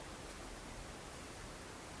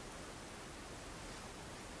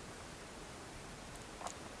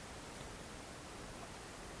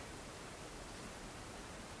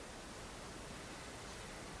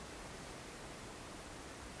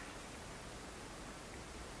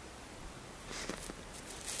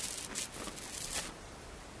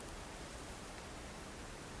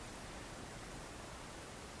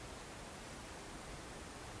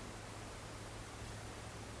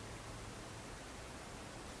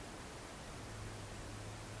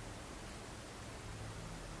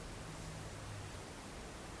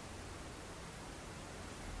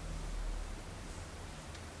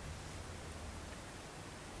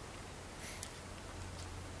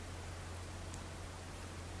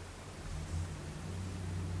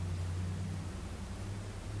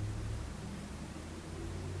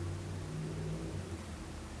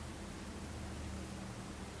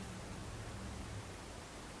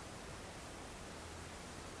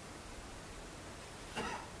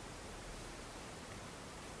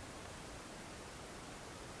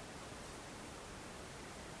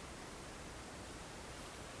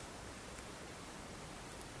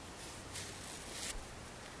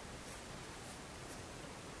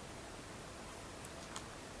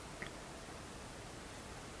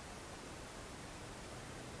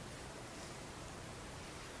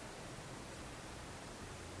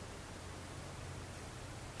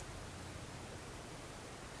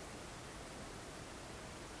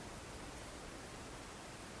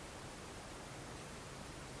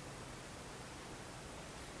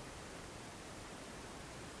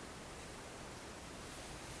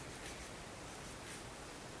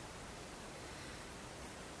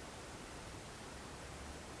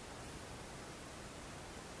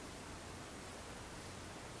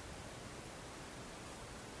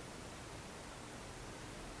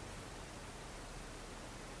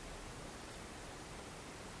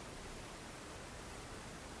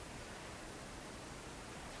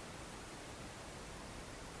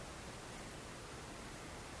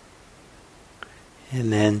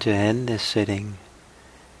 And then to end this sitting,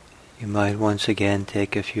 you might once again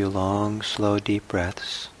take a few long, slow, deep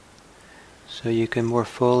breaths so you can more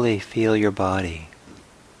fully feel your body.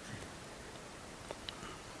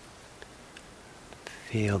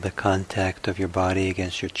 Feel the contact of your body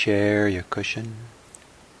against your chair, your cushion.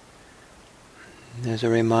 As a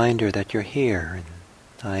reminder that you're here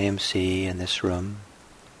in IMC in this room.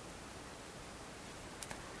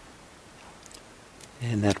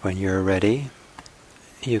 And that when you're ready,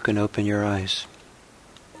 you can open your eyes.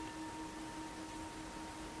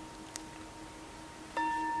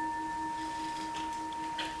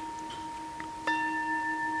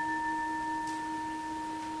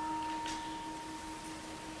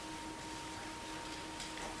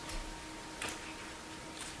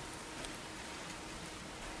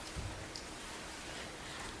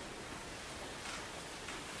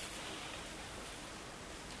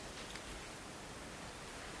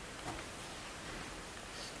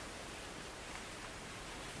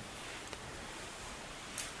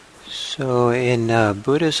 So in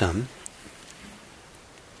Buddhism,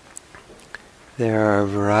 there are a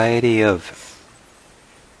variety of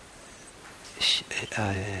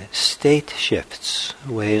state shifts,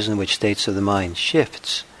 ways in which states of the mind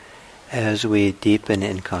shifts as we deepen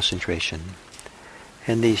in concentration.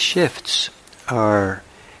 And these shifts are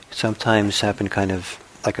sometimes happen kind of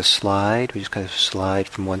like a slide, we just kind of slide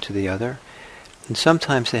from one to the other. And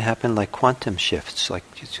sometimes they happen like quantum shifts, like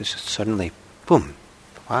just suddenly, boom,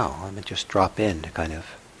 wow, I mean, just drop in, kind of.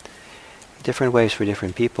 Different ways for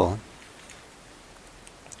different people.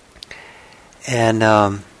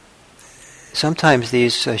 And sometimes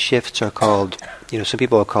these shifts are called, some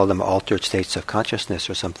people will call them altered states of consciousness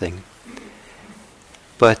or something.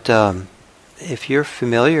 But if you're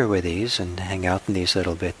familiar with these and hang out in these a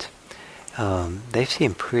little bit, they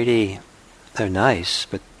seem they're nice,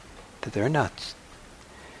 but they're not,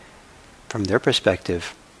 from their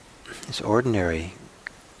perspective, it's ordinary.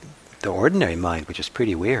 The ordinary mind, which is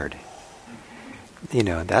pretty weird.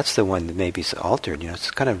 That's the one that maybe is altered. It's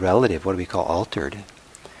kind of relative. What do we call altered?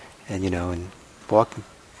 And and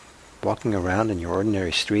walking around in your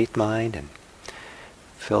ordinary street mind and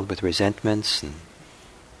filled with resentments and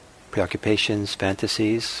preoccupations,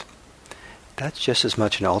 fantasies, that's just as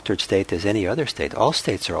much an altered state as any other state. All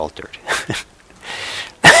states are altered.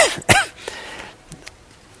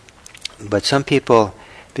 But some people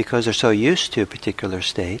because they're so used to a particular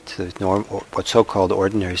state, the what's so-called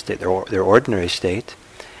ordinary state, their ordinary state,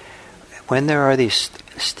 when there are these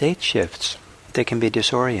state shifts, they can be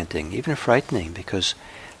disorienting, even frightening, because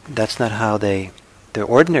that's not how their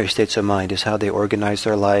ordinary states of mind is how they organize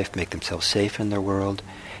their life, make themselves safe in their world,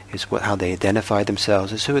 is how they identify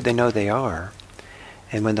themselves, is who they know they are.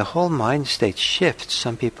 And when the whole mind state shifts,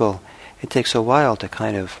 some people, it takes a while to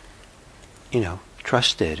kind of,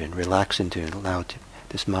 trust it and relax into it and allow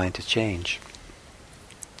this mind to change.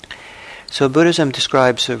 So Buddhism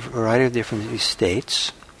describes a variety of different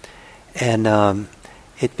states, and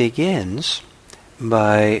it begins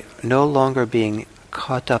by no longer being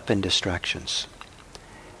caught up in distractions.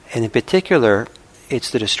 And in particular,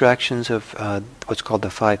 it's the distractions of what's called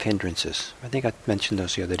the 5 hindrances. I think I mentioned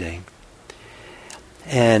those the other day.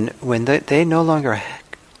 And when they no longer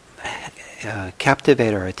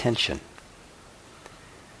captivate our attention,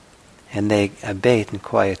 and they abate and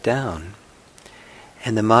quiet down,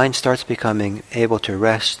 and the mind starts becoming able to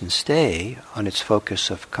rest and stay on its focus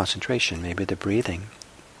of concentration, maybe the breathing,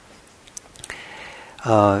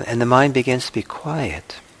 and the mind begins to be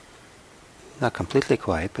quiet, not completely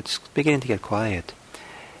quiet, but it's beginning to get quiet.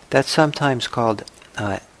 That's sometimes called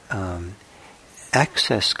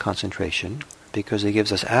access concentration, because it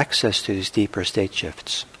gives us access to these deeper state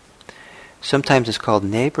shifts. Sometimes it's called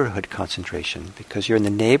neighborhood concentration, because you're in the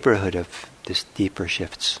neighborhood of these deeper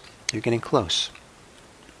shifts. You're getting close.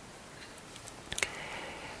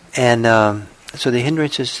 And so the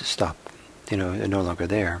hindrances stop. They're no longer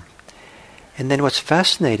there. And then what's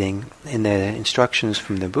fascinating in the instructions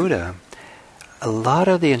from the Buddha, a lot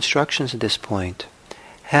of the instructions at this point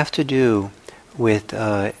have to do with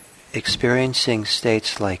experiencing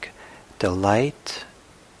states like delight,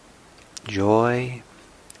 joy,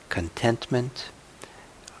 contentment,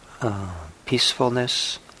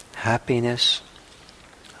 peacefulness, happiness,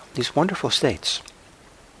 these wonderful states.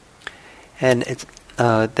 And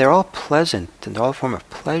they're all pleasant and all a form of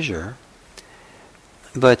pleasure,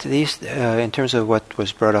 but these, in terms of what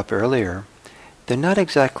was brought up earlier, they're not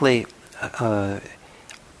exactly the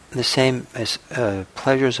same as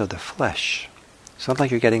pleasures of the flesh. It's not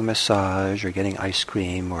like you're getting massage or getting ice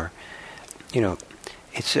cream or,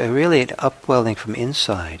 it's really an upwelling from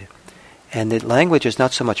inside. And the language is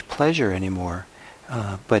not so much pleasure anymore,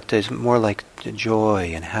 but there's more like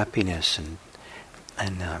joy and happiness and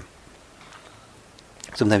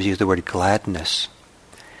sometimes use the word gladness.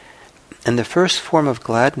 And the first form of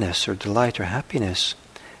gladness or delight or happiness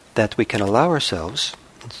that we can allow ourselves,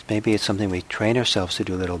 maybe it's something we train ourselves to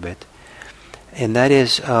do a little bit, and that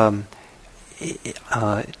is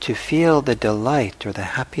to feel the delight or the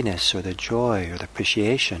happiness or the joy or the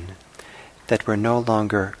appreciation that we're no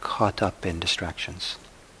longer caught up in distractions.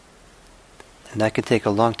 And that can take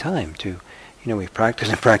a long time to, we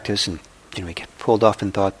practice and we get pulled off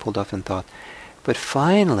in thought. But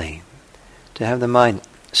finally, to have the mind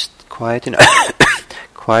quiet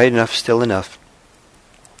enough, still enough,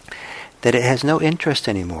 that it has no interest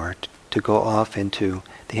anymore to go off into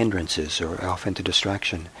the hindrances or off into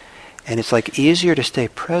distraction. And it's like easier to stay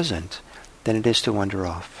present than it is to wander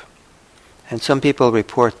off. And some people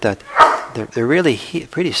report that they're really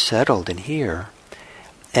pretty settled in here,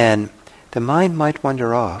 and the mind might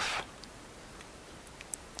wander off,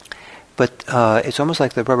 but it's almost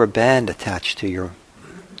like the rubber band attached to your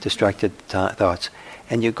distracted thoughts,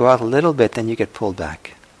 and you go out a little bit, then you get pulled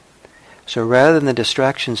back. So rather than the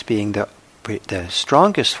distractions being the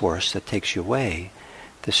strongest force that takes you away,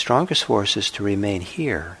 the strongest force is to remain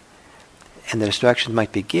here. And the distractions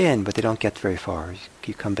might begin, but they don't get very far.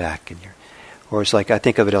 You come back, or it's like, I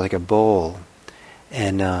think of it like a bowl,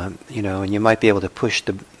 and and you might be able to push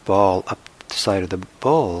the ball up the side of the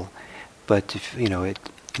bowl, but if you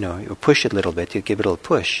push it a little bit, you give it a little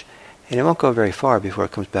push, and it won't go very far before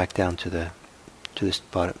it comes back down to this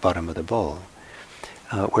bottom of the bowl.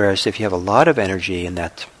 Whereas if you have a lot of energy in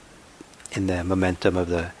the momentum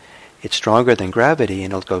of it's stronger than gravity,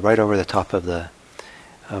 and it'll go right over the top of the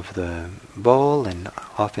bowl and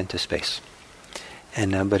off into space.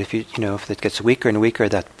 And but if if it gets weaker and weaker,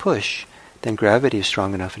 that push, then gravity is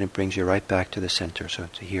strong enough and it brings you right back to the center, so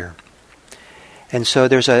to here. And so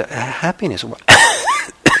there's a happiness.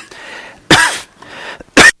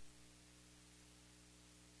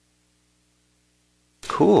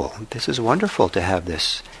 Cool. This is wonderful to have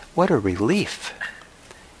this. What a relief.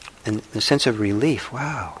 And the sense of relief.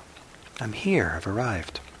 Wow. I'm here. I've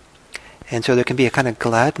arrived. And so there can be a kind of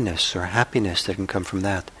gladness or happiness that can come from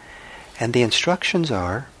that. And the instructions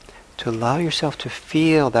are to allow yourself to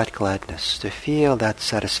feel that gladness, to feel that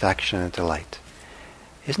satisfaction and delight.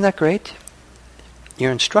 Isn't that great?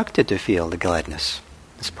 You're instructed to feel the gladness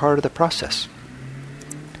It's part of the process.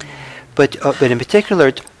 But in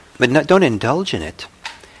particular, don't indulge in it.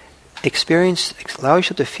 Allow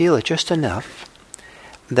yourself to feel it just enough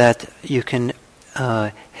that you can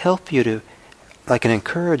help you to, like an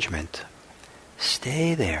encouragement,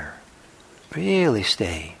 stay there. Really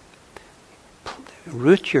stay.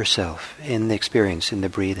 Root yourself in the experience, in the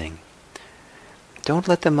breathing. Don't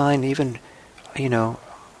let the mind even,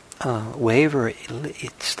 waver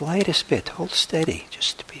slightest bit. Hold steady.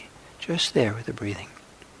 Just be just there with the breathing.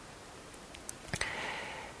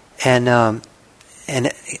 And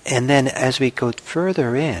then as we go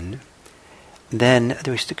further in, then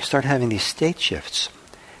we start having these state shifts.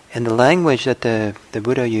 And the language that the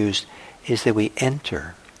Buddha used is that we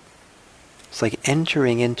enter. It's like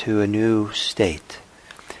entering into a new state.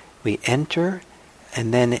 We enter,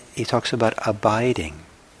 and then he talks about abiding.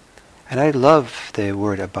 And I love the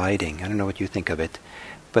word abiding. I don't know what you think of it.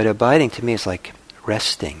 But abiding to me is like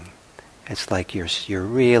resting. It's like you're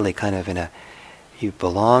really kind of you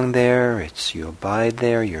belong there, you abide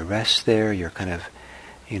there, you rest there, you're kind of,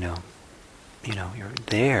 you're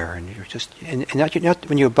there, and you're just, and not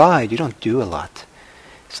when you abide, you don't do a lot.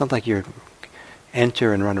 It's not like you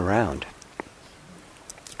enter and run around.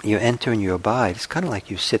 You enter and you abide. It's kind of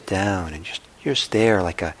like you sit down and you're just there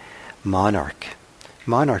like a monarch.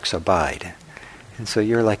 Monarchs abide. And so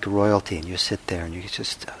you're like royalty and you sit there and you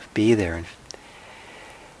just be there.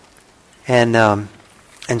 And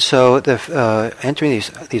so the entering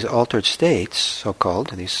these altered states,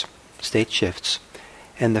 so-called, these state shifts,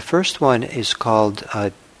 and the first one is called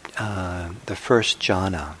the first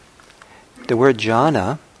jhana. The word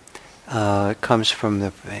jhana comes from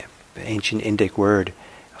the ancient Indic word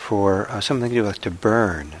for something to do with to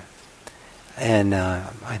burn. And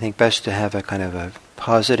I think best to have a kind of a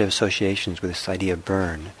positive associations with this idea of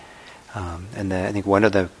burn. And I think one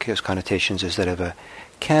of the connotations is that of a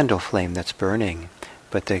candle flame that's burning,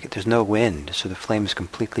 but there's no wind, so the flame is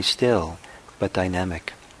completely still, but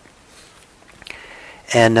dynamic.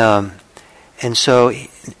 And so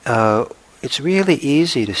it's really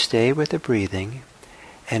easy to stay with the breathing,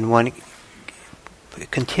 and one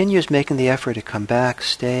continues making the effort to come back,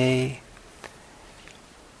 stay,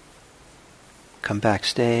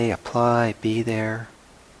 apply, be there,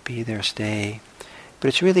 stay. But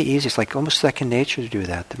it's really easy. It's like almost second nature to do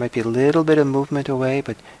that. There might be a little bit of movement away,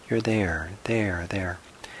 but you're there.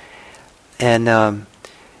 And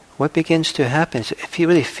what begins to happen is it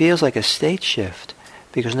really feels like a state shift,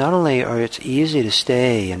 because not only it's easy to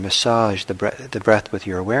stay and massage the breath with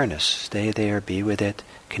your awareness, stay there, be with it,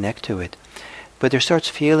 connect to it, but there starts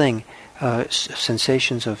feeling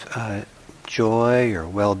sensations of joy or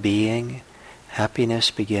well-being, happiness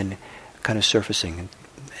begin kind of surfacing. And,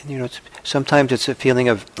 sometimes it's a feeling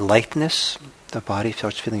of lightness. The body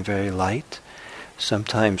starts feeling very light.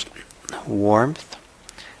 Sometimes warmth.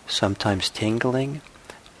 Sometimes tingling.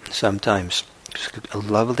 Sometimes just a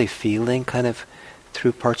lovely feeling kind of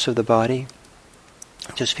through parts of the body.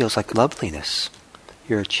 It just feels like loveliness.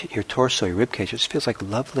 Your torso, your ribcage, just feels like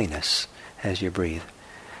loveliness as you breathe.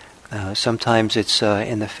 Sometimes it's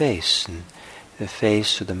in the face, and the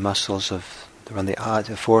face or the muscles around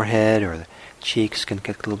the forehead or the cheeks can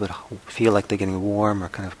get a little bit, feel like they're getting warm or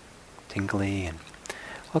kind of tingly, and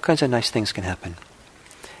all kinds of nice things can happen.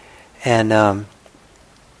 And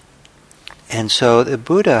so the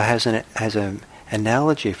Buddha has an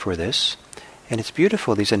analogy for this, and it's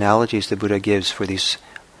beautiful, these analogies the Buddha gives for these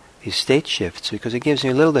state shifts, because it gives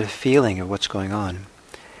you a little bit of feeling of what's going on.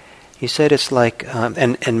 He said it's like,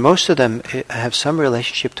 and most of them have some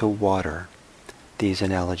relationship to water, these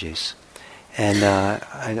analogies. And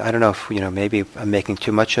I don't know if, maybe I'm making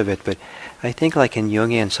too much of it, but I think like in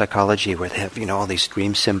Jungian psychology, where they have, all these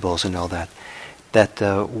dream symbols and all that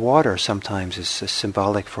water sometimes is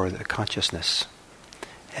symbolic for the consciousness.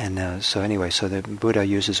 And so the Buddha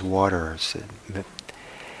uses water.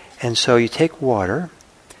 And so you take water,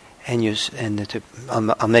 and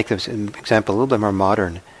I'll make this example a little bit more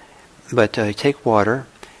modern, but you take water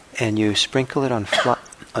and you sprinkle it on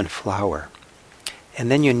flour. And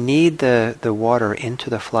then you knead the water into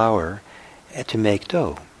the flour to make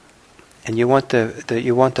dough. And you want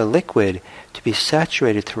the liquid to be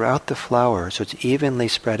saturated throughout the flour, so it's evenly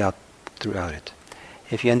spread out throughout it.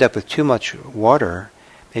 If you end up with too much water,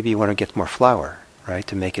 maybe you want to get more flour, right,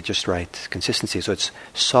 to make it just right consistency, so it's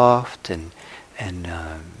soft and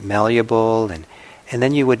malleable, and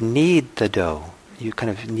then you would knead the dough. You kind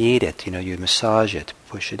of knead it, you massage it,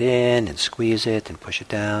 push it in and squeeze it and push it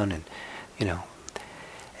down, and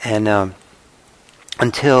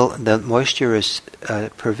until the moisture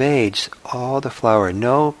pervades all the flour.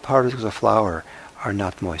 No particles of flour are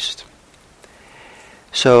not moist.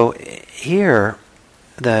 So here,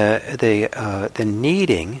 the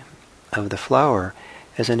kneading of the flour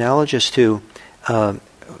is analogous to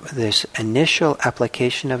this initial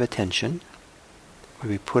application of attention,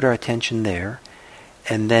 where we put our attention there,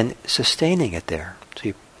 and then sustaining it there.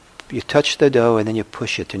 So you touch the dough and then you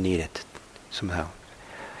push it to knead it somehow.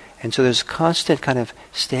 And so there's constant kind of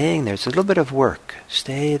staying there. It's a little bit of work.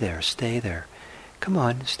 Stay there, stay there. Come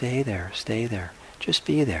on, stay there, stay there. Just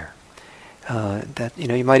be there. That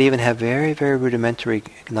you might even have very, very rudimentary,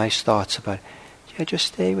 nice thoughts about, yeah, just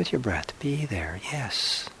stay with your breath. Be there,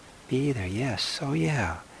 yes. Be there, yes. Oh,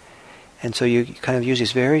 yeah. And so you kind of use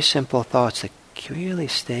these very simple thoughts that really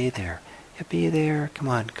stay there. Yeah, be there. Come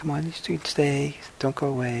on, stay. Don't go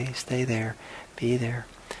away. Stay there. Be there.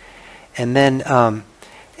 And then,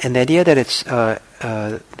 and the idea that it's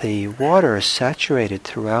the water is saturated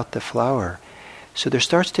throughout the flour, so there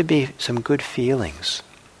starts to be some good feelings,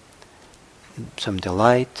 some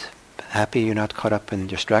delight, happy you're not caught up in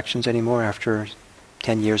distractions anymore after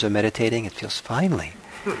 10 years of meditating. It feels finally,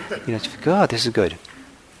 it's God, this is good.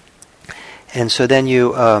 And so then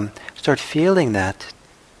you start feeling that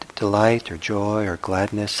delight or joy or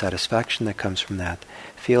gladness, satisfaction that comes from that.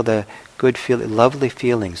 Feel the good lovely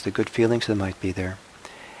feelings, the good feelings that might be there.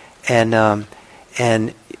 And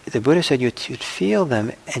the Buddha said you'd feel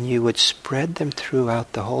them and you would spread them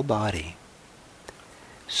throughout the whole body.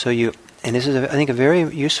 So and this is, I think, a very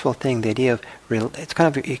useful thing, the idea of, it's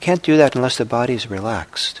kind of, you can't do that unless the body is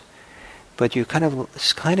relaxed. But you kind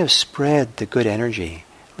of spread the good energy.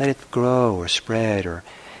 Let it grow or spread, or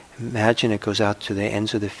imagine it goes out to the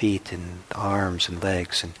ends of the feet and the arms and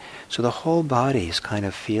legs. And so the whole body is kind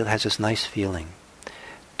of has this nice feeling.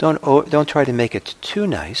 Don't try to make it too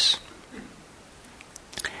nice,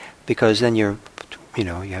 because then you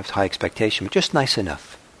have high expectation, but just nice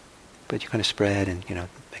enough. But you kind of spread and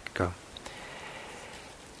make it go.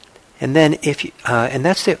 And then and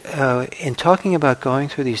that's in talking about going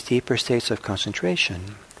through these deeper states of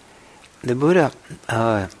concentration, the Buddha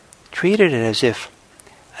treated it as if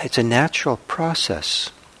it's a natural process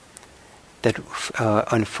that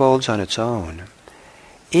unfolds on its own.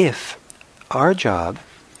 If our job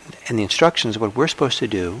and the instructions, what we're supposed to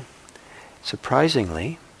do,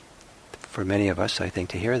 surprisingly, for many of us, I think,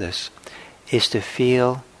 to hear this, is to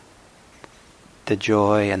feel the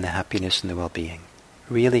joy and the happiness and the well-being.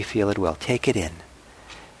 Really feel it well. Take it in.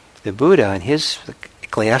 The Buddha, in his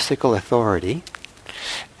ecclesiastical authority,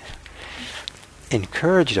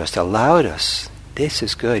 encouraged us, allowed us. This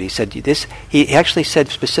is good. He said this. He actually said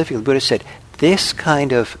specifically, the Buddha said, this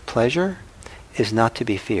kind of pleasure is not to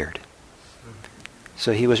be feared.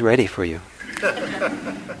 So he was ready for you.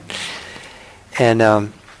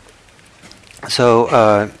 And so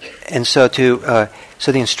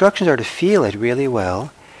the instructions are to feel it really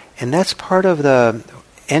well, and that's part of the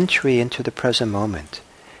entry into the present moment.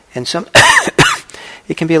 And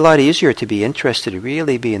it can be a lot easier to be interested, to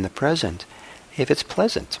really be in the present, if it's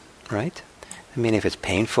pleasant, right? I mean, if it's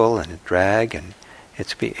painful and a drag, and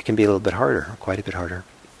it can be a little bit harder, quite a bit harder.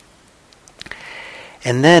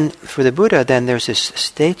 And then, for the Buddha, then there's this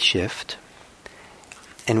state shift,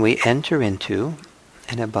 and we enter into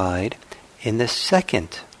and abide in the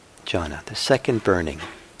second jhana, the second burning,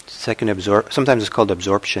 sometimes it's called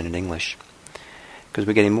absorption in English, because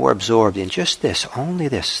we're getting more absorbed in just this, only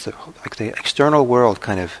this, like the external world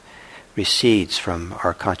kind of recedes from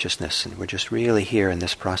our consciousness, and we're just really here in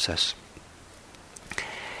this process.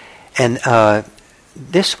 And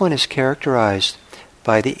this one is characterized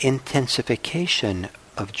by the intensification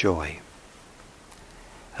of joy,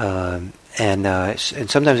 and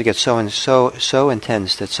sometimes it gets so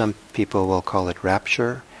intense that some people will call it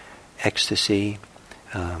rapture, ecstasy,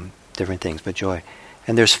 different things, but joy.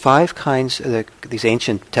 And there's 5 kinds. These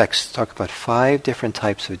ancient texts talk about 5 different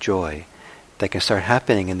types of joy that can start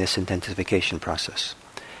happening in this intensification process.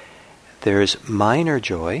 There's minor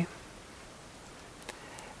joy.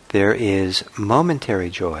 There is momentary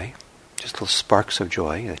joy, just little sparks of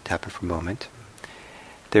joy that happen for a moment.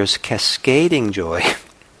 There's cascading joy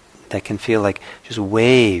that can feel like just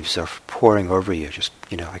waves are pouring over you, just,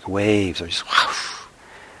 like waves are just whoosh.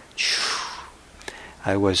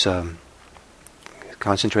 I was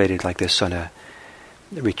concentrated like this on a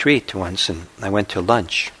retreat once, and I went to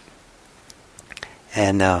lunch.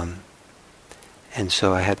 And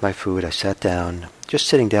so I had my food, I sat down. Just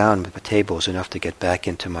sitting down at the table was enough to get back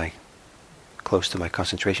into close to my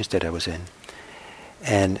concentration state I was in.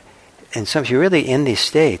 And if you're really in these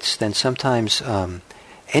states, then sometimes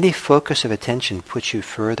any focus of attention puts you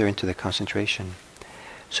further into the concentration.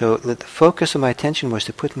 So the focus of my attention was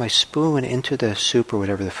to put my spoon into the soup or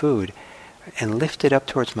whatever the food, and lift it up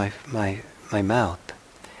towards my mouth,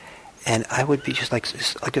 And I would be just like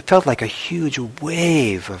it felt like a huge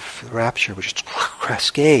wave of rapture would just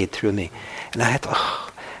cascade through me. And I had to,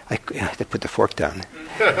 I had to put the fork down.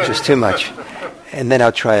 It was just too much. And then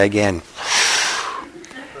I'll try again.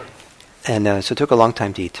 And so it took a long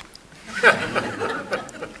time to eat.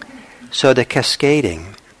 So the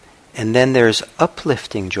cascading, and then there's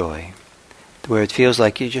uplifting joy, where it feels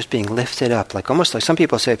like you're just being lifted up, like almost like some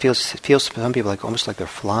people say it feels for some people like almost like they're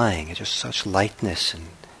flying. It's just such lightness and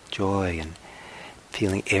joy and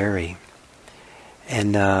feeling airy.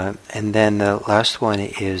 And then the last one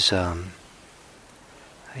is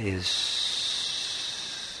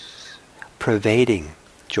pervading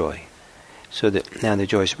joy. So that now the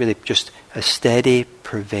joy is really just a steady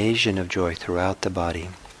pervasion of joy throughout the body.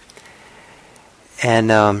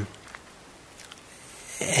 And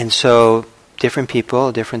so different people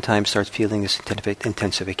at different times start feeling this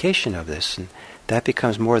intensification of this, and that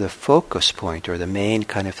becomes more the focus point or the main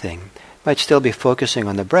kind of thing. Might still be focusing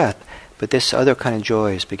on the breath, but this other kind of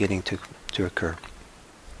joy is beginning to occur.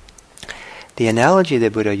 The analogy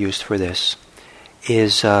that Buddha used for this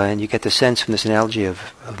is, and you get the sense from this analogy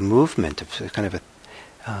of movement, of kind of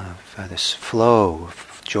this flow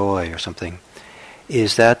of joy or something,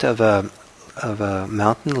 is that of a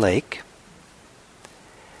mountain lake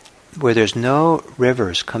where there's no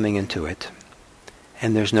rivers coming into it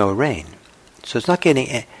and there's no rain. So it's not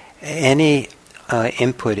getting any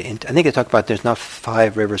input. I think they talk about there's not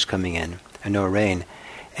 5 rivers coming in and no rain,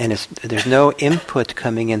 and there's no input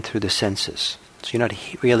coming in through the senses. So you're not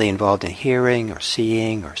really involved in hearing or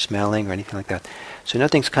seeing or smelling or anything like that. So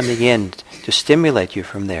nothing's coming in to stimulate you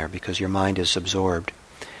from there because your mind is absorbed.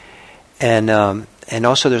 And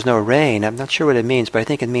also there's no rain. I'm not sure what it means, but I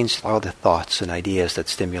think it means all the thoughts and ideas that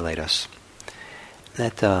stimulate us.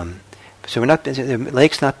 So we're not, the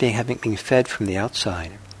lake's not being fed from the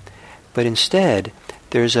outside, but instead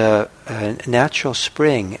there's a natural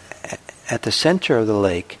spring at the center of the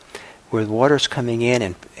lake where the water's coming in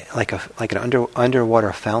and like an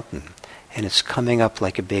underwater fountain, and it's coming up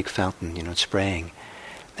like a big fountain, it's spraying.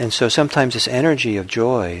 And so sometimes this energy of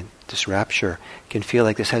joy, this rapture, can feel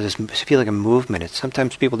like feel like a movement.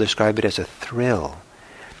 Sometimes people describe it as a thrill.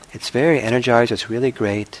 It's very energized. It's really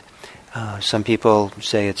great. Some people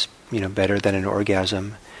say it's better than an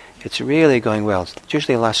orgasm. It's really going well. It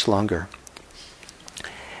usually lasts longer,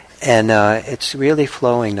 and it's really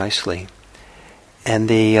flowing nicely. And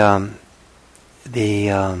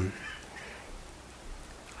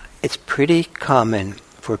it's pretty common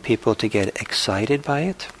for people to get excited by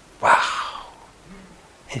it. Wow!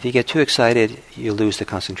 If you get too excited, you lose the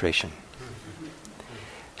concentration.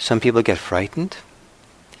 Some people get frightened.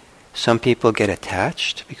 Some people get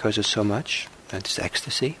attached because of so much. That's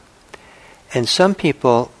ecstasy. And some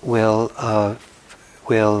people will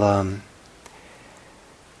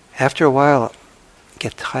after a while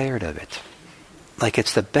get tired of it. Like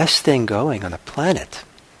it's the best thing going on the planet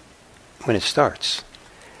when it starts.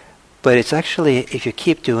 But it's actually, if you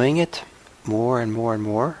keep doing it more and more and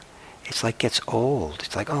more, it's like gets old.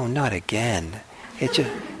 It's like, oh, not again.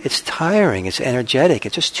 It's tiring. It's energetic.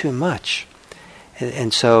 It's just too much.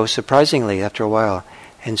 And so, surprisingly, after a while,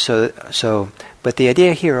 but the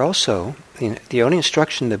idea here also, the only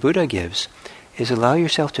instruction the Buddha gives is allow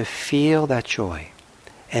yourself to feel that joy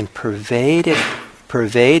and pervade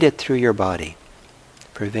it through your body.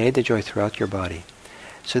 Pervade the joy throughout your body.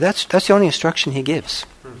 So that's the only instruction he gives.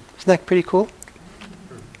 Isn't that pretty cool?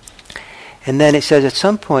 And then it says at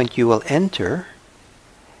some point you will enter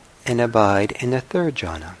and abide in the 3rd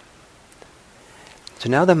jhana. So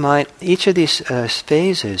now the mind, each of these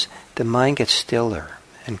phases, the mind gets stiller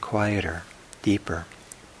and quieter, deeper.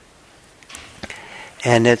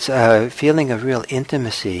 And it's a feeling of real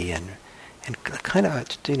intimacy and kind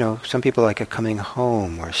of, some people like a coming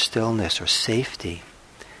home or stillness or safety.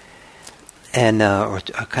 And or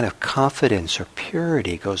a kind of confidence or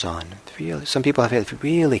purity goes on. Some people have a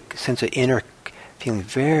really sense of inner feeling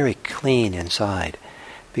very clean inside,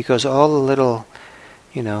 because all the little,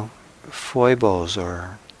 foibles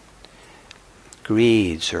or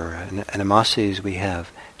greeds or animosities we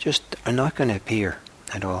have just are not going to appear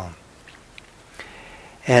at all.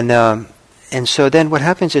 And so then what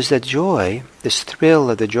happens is that joy, this thrill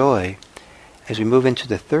of the joy, as we move into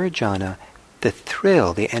the 3rd jhana, the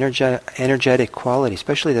thrill, the energetic quality,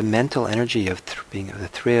 especially the mental energy of being the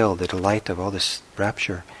thrill, the delight of all this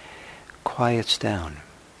rapture, quiets down.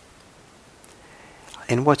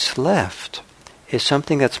 And what's left is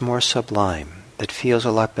something that's more sublime, that feels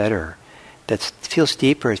a lot better, that feels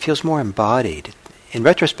deeper, it feels more embodied. In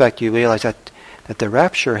retrospect, you realize that the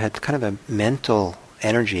rapture had kind of a mental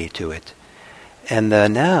energy to it. And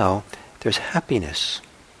now there's happiness.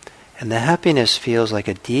 And the happiness feels like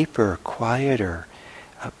a deeper, quieter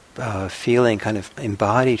feeling, kind of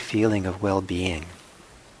embodied feeling of well-being.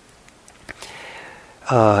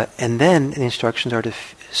 And then the instructions are to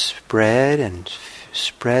spread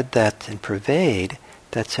that and pervade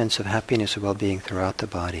that sense of happiness and well-being throughout the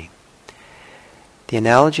body. The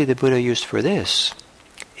analogy the Buddha used for this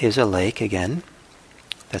is a lake, again,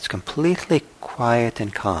 that's completely quiet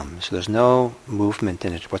and calm. So there's no movement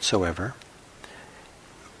in it whatsoever.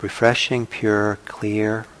 Refreshing, pure,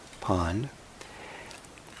 clear pond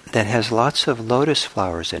that has lots of lotus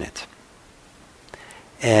flowers in it.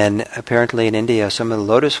 And apparently in India, some of the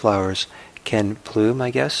lotus flowers can bloom, I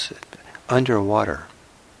guess, underwater.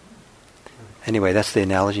 Anyway, that's the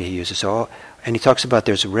analogy he uses. So, and he talks about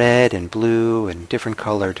there's red and blue and different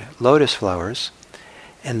colored lotus flowers,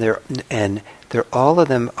 and they're all of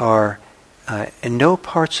them are, and no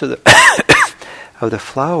parts of the of the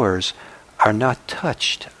flowers are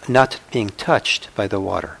not being touched by the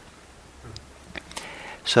water.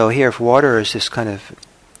 So here, if water is this kind of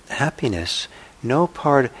happiness,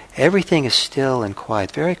 everything is still and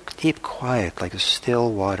quiet, very deep quiet, like a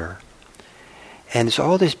still water. And there's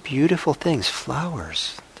all these beautiful things,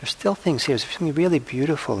 flowers. There's still things here. There's something really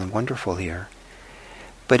beautiful and wonderful here.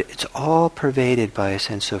 But it's all pervaded by a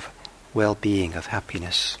sense of well-being, of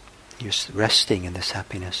happiness. You're resting in this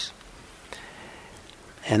happiness.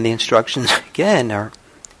 And the instructions, again, are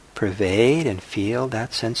pervade and feel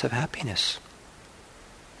that sense of happiness.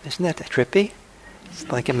 Isn't that trippy?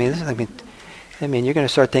 It's like, I mean, you're going to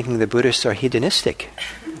start thinking the Buddhists are hedonistic.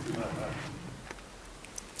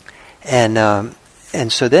 And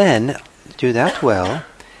so then, do that well,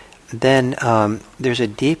 then there's a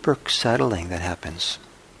deeper settling that happens.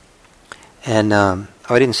 And I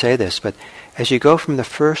didn't say this, but as you go from the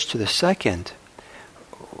first to the second,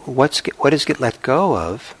 what is get let go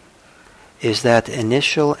of is that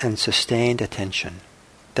initial and sustained attention,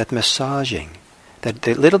 that massaging, that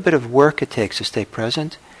the little bit of work it takes to stay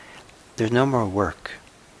present. There's no more work,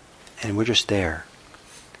 and we're just there.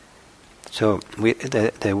 So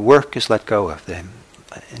the work is let go of, the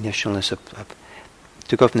initialness of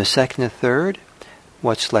to go from the second to third.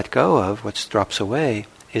 What's let go of, what drops away,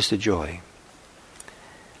 is the joy.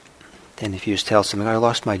 And if you just tell someone, I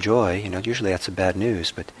lost my joy, usually that's a bad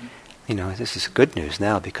news, but this is good news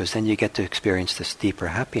now, because then you get to experience this deeper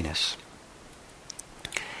happiness.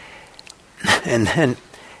 And then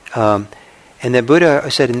the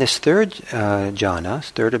Buddha said in this third jhana,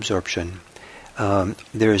 third absorption,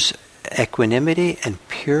 there's equanimity and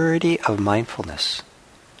purity of mindfulness.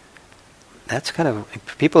 That's kind of,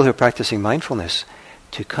 people who are practicing mindfulness,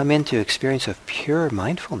 to come into experience of pure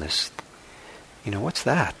mindfulness, what's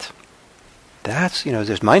that? That's,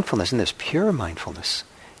 there's mindfulness and there's pure mindfulness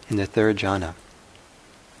in the third jhana.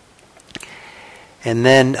 And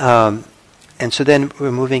then, and so then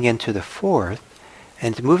we're moving into the fourth.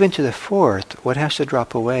 And to move into the fourth, what has to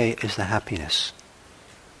drop away is the happiness.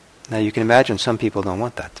 Now you can imagine some people don't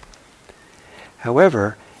want that.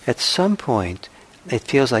 However, at some point, it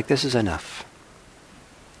feels like this is enough.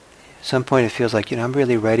 At some point it feels like, I'm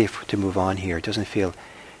really ready to move on here. It doesn't feel,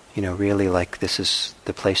 really like this is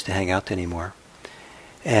the place to hang out anymore.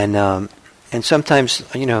 And sometimes,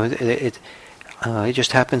 it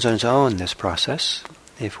just happens on its own, this process,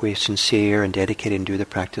 if we're sincere and dedicated and do the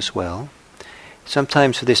practice well.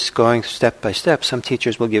 Sometimes for this going step by step, some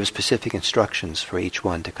teachers will give specific instructions for each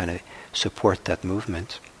one to kind of support that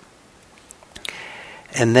movement.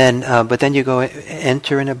 And then, but then you go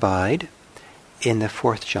enter and abide in the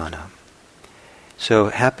fourth jhana. So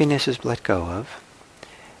happiness is let go of,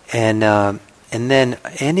 and then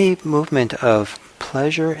any movement of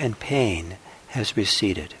pleasure and pain has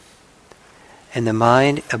receded, and the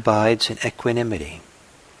mind abides in equanimity.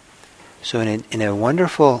 So in a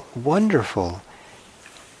wonderful, wonderful,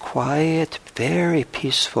 quiet, very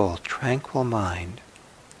peaceful, tranquil mind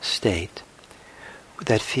state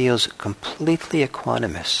that feels completely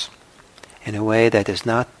equanimous in a way that is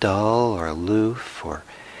not dull or aloof or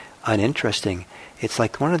uninteresting. It's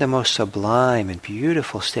like one of the most sublime and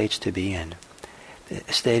beautiful states to be in. The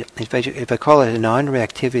state, if I call it a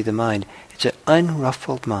non-reactivity of the mind, it's an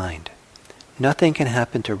unruffled mind. Nothing can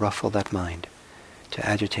happen to ruffle that mind, to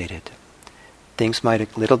agitate it. Things might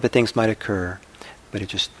occur,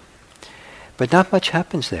 but not much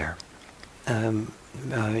happens there.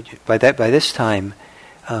 By this time,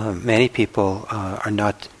 many people are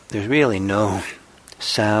not. There's really no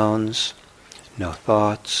sounds, no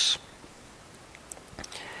thoughts.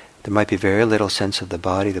 There might be very little sense of the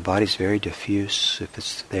body. The body's very diffuse, if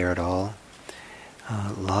it's there at all.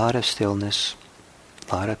 A lot of stillness,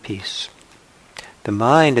 a lot of peace. The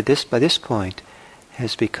mind by this point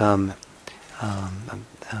has become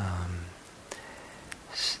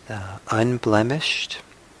unblemished,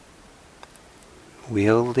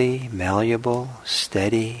 wieldy, malleable,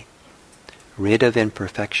 steady, rid of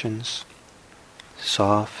imperfections,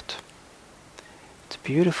 soft. It's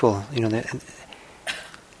beautiful,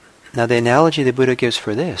 Now the analogy the Buddha gives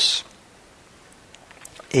for this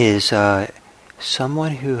is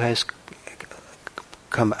someone who has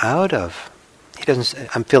come out of. He doesn't.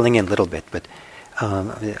 I'm filling in a little bit, but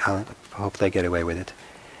I'll hopefully I get away with it.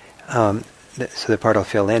 So the part I'll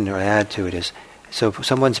fill in or add to it is, so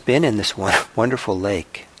someone's been in this wonderful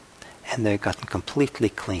lake, and they've gotten completely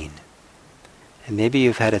clean. And maybe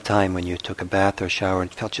you've had a time when you took a bath or a shower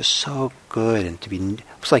and it felt just so good, and it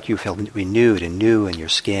was like you felt renewed and new in your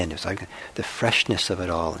skin. It was like the freshness of it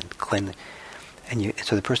all and clean. And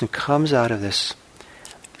so the person comes out of this,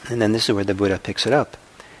 and then this is where the Buddha picks it up,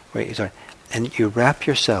 and you wrap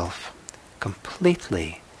yourself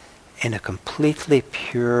completely in a completely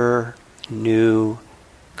pure, new,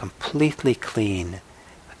 completely clean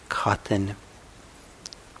cotton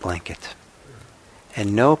blanket.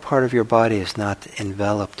 And no part of your body is not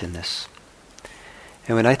enveloped in this.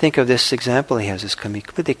 And when I think of this example he has, it's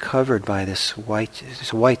completely covered by this white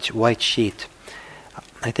sheet.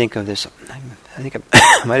 I think of this, I think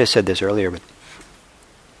I might have said this earlier, but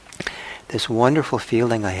this wonderful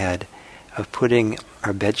feeling I had of putting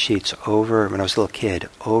our bed sheets over, when I was a little kid,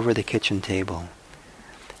 over the kitchen table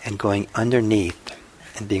and going underneath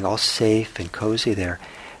and being all safe and cozy there.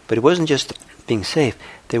 But it wasn't just being safe.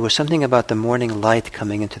 There was something about the morning light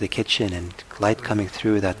coming into the kitchen and light coming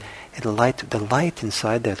through that. And the light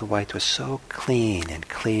inside there, the white, was so clean and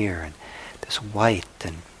clear and this white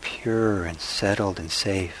and pure and settled and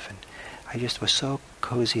safe. And I just was so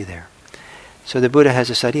cozy there. So the Buddha has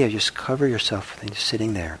this idea of just cover yourself and just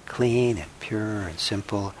sitting there, clean and pure and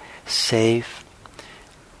simple, safe.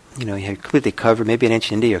 You're completely covered. Maybe in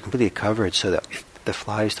ancient India you're completely covered so that the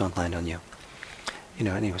flies don't land on you.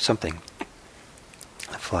 Anyway, something.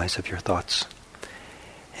 The flies of your thoughts.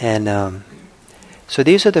 And so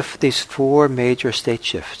these are these four major state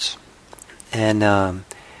shifts. And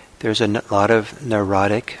there's a lot of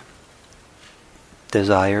neurotic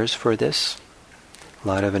desires for this. A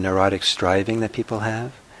lot of a neurotic striving that people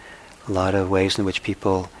have. A lot of ways in which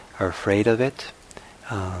people are afraid of it.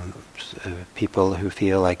 People who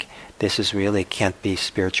feel like this is really can't be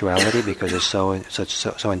spirituality because it's so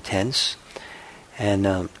intense.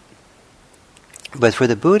 And but for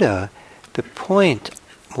the Buddha, the point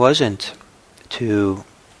isn't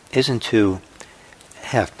to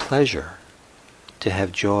have pleasure, to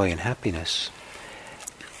have joy and happiness.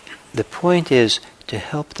 The point is to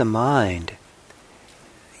help the mind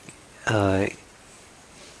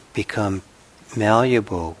become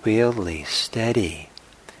malleable, wieldy, steady,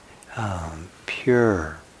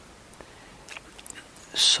 pure,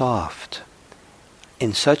 soft,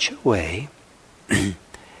 in such a way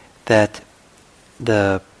that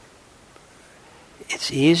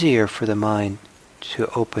it's easier for the mind to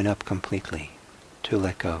open up completely, to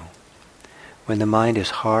let go. When the mind is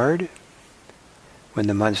hard, when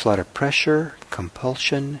there's a lot of pressure,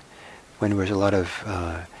 compulsion, when there's a lot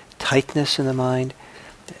of tightness in the mind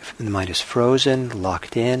is frozen,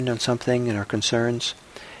 locked in on something in our concerns,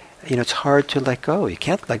 it's hard to let go. You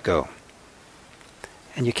can't let go.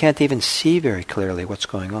 And you can't even see very clearly what's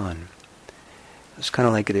going on. It's kind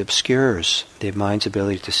of like it obscures the mind's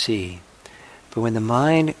ability to see. But when the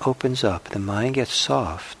mind opens up, the mind gets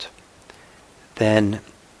soft, then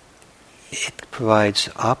it provides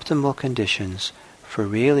optimal conditions for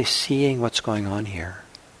really seeing what's going on here.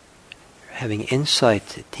 Having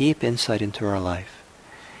insight, deep insight into our life.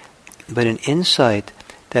 But an insight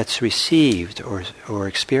that's received or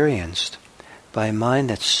experienced by a mind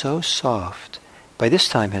that's so soft, by this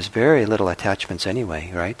time has very little attachments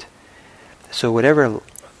anyway, right? So whatever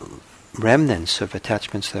remnants of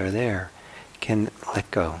attachments that are there can let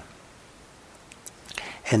go.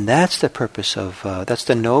 And that's the purpose that's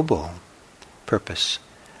the noble purpose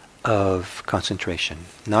of concentration.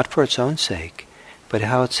 Not for its own sake, but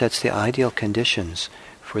how it sets the ideal conditions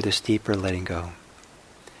for this deeper letting go.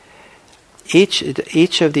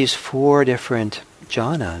 Each of these four different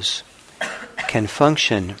jhanas can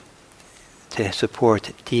function to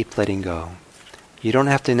support deep letting go. You don't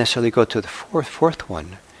have to necessarily go to the fourth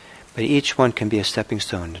one, but each one can be a stepping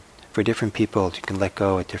stone. For different people, you can let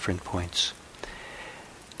go at different points.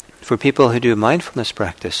 For people who do mindfulness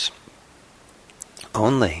practice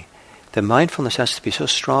only, the mindfulness has to be so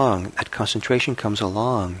strong that concentration comes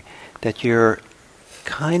along that you're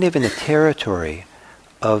kind of in the territory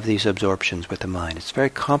of these absorptions with the mind. It's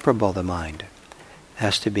very comparable, the mind.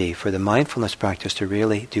 has to be for the mindfulness practice to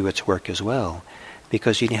really do its work as well,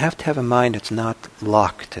 because you have to have a mind that's not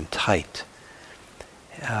locked and tight.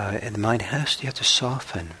 And the mind you have to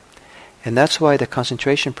soften. And that's why the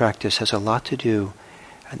concentration practice has a lot to do,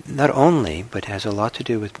 not only, but has a lot to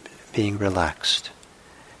do with being relaxed,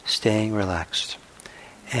 staying relaxed.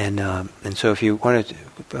 And so if you want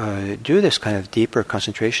to do this kind of deeper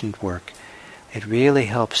concentration work, it really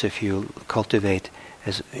helps if you cultivate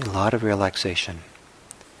a lot of relaxation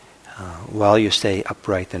while you stay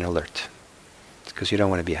upright and alert, because you don't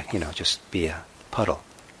want to be just be a puddle.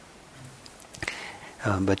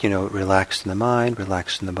 But relaxed in the mind,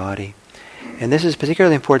 relaxed in the body. And this is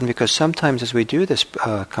particularly important because sometimes as we do this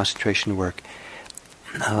concentration work,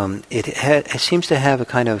 it seems to have a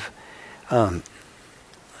kind of it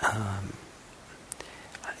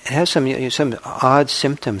has some odd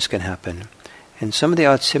symptoms can happen, and some of the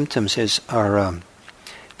odd symptoms are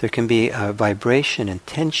there can be a vibration and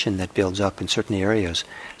tension that builds up in certain areas.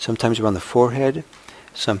 Sometimes around the forehead,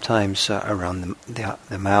 sometimes around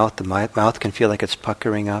the mouth. The mouth can feel like it's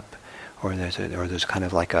puckering up, or there's kind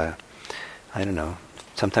of like a, I don't know.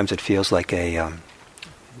 Sometimes it feels like a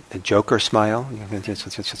Joker smile,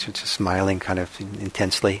 just smiling kind of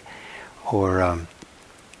intensely, or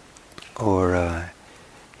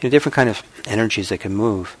different kind of energies that can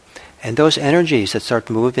move. And those energies that start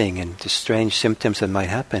moving and the strange symptoms that might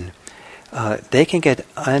happen, they can get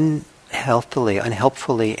unhelpfully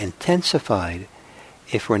intensified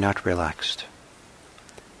if we're not relaxed.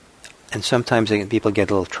 And sometimes people get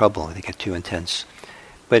a little trouble, they get too intense.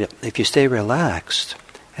 But if you stay relaxed,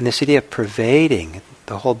 and this idea of pervading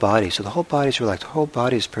the whole body, so the whole body is relaxed, the whole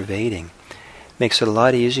body is pervading, makes it a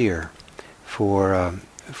lot easier for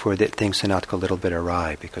the things to not go a little bit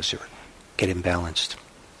awry because you get imbalanced.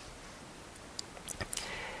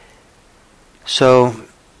 So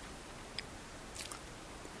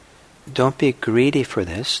don't be greedy for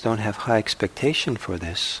this. Don't have high expectation for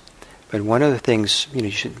this. But one of the things,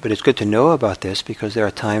 but it's good to know about this because there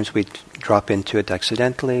are times we drop into it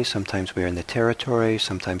accidentally. Sometimes we're in the territory.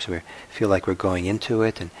 Sometimes we feel like we're going into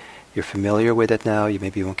it, and you're familiar with it now. You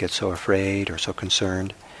won't get so afraid or so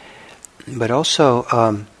concerned. But also,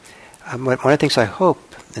 one of the things I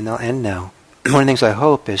hope, and I'll end now. One of the things I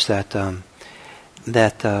hope is that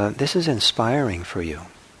this is inspiring for you.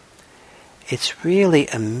 It's really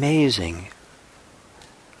amazing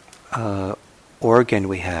organ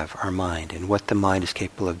we have, our mind, and what the mind is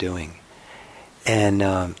capable of doing.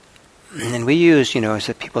 And we use,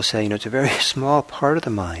 as people say, it's a very small part of the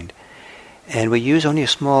mind, and we use only a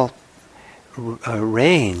small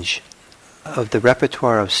range of the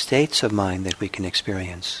repertoire of states of mind that we can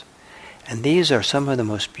experience. And these are some of the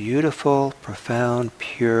most beautiful, profound,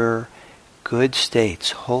 pure, good states,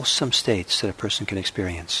 wholesome states that a person can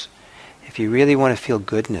experience. If you really want to feel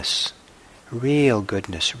goodness, real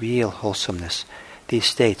wholesomeness, these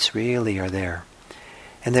states really are there.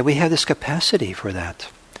 And that we have this capacity for that.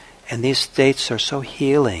 And these states are so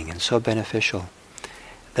healing and so beneficial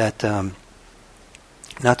that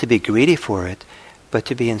not to be greedy for it, but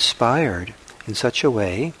to be inspired in such a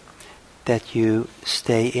way that you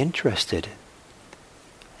stay interested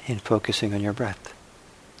in focusing on your breath.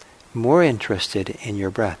 More interested in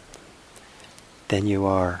your breath than you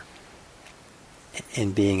are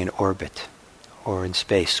in being in orbit or in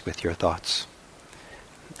space with your thoughts.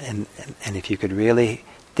 And if you could really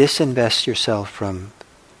disinvest yourself from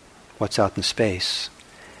what's out in space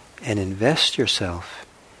and invest yourself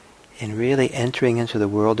in really entering into the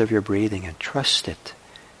world of your breathing and trust it,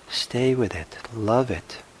 stay with it, love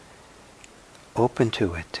it, open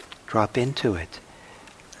to it, drop into it,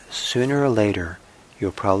 sooner or later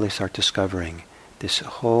you'll probably start discovering this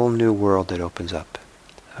whole new world that opens up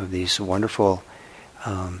of these wonderful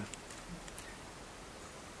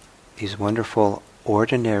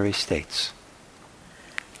ordinary states.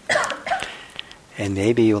 And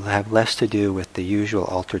maybe you'll have less to do with the usual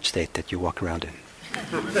altered state that you walk around in.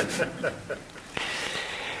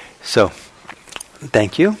 So,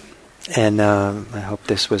 thank you. And I hope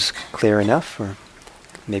this was clear enough, or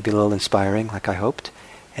maybe a little inspiring, like I hoped.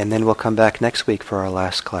 And then we'll come back next week for our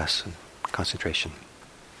last class on concentration.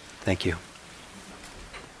 Thank you.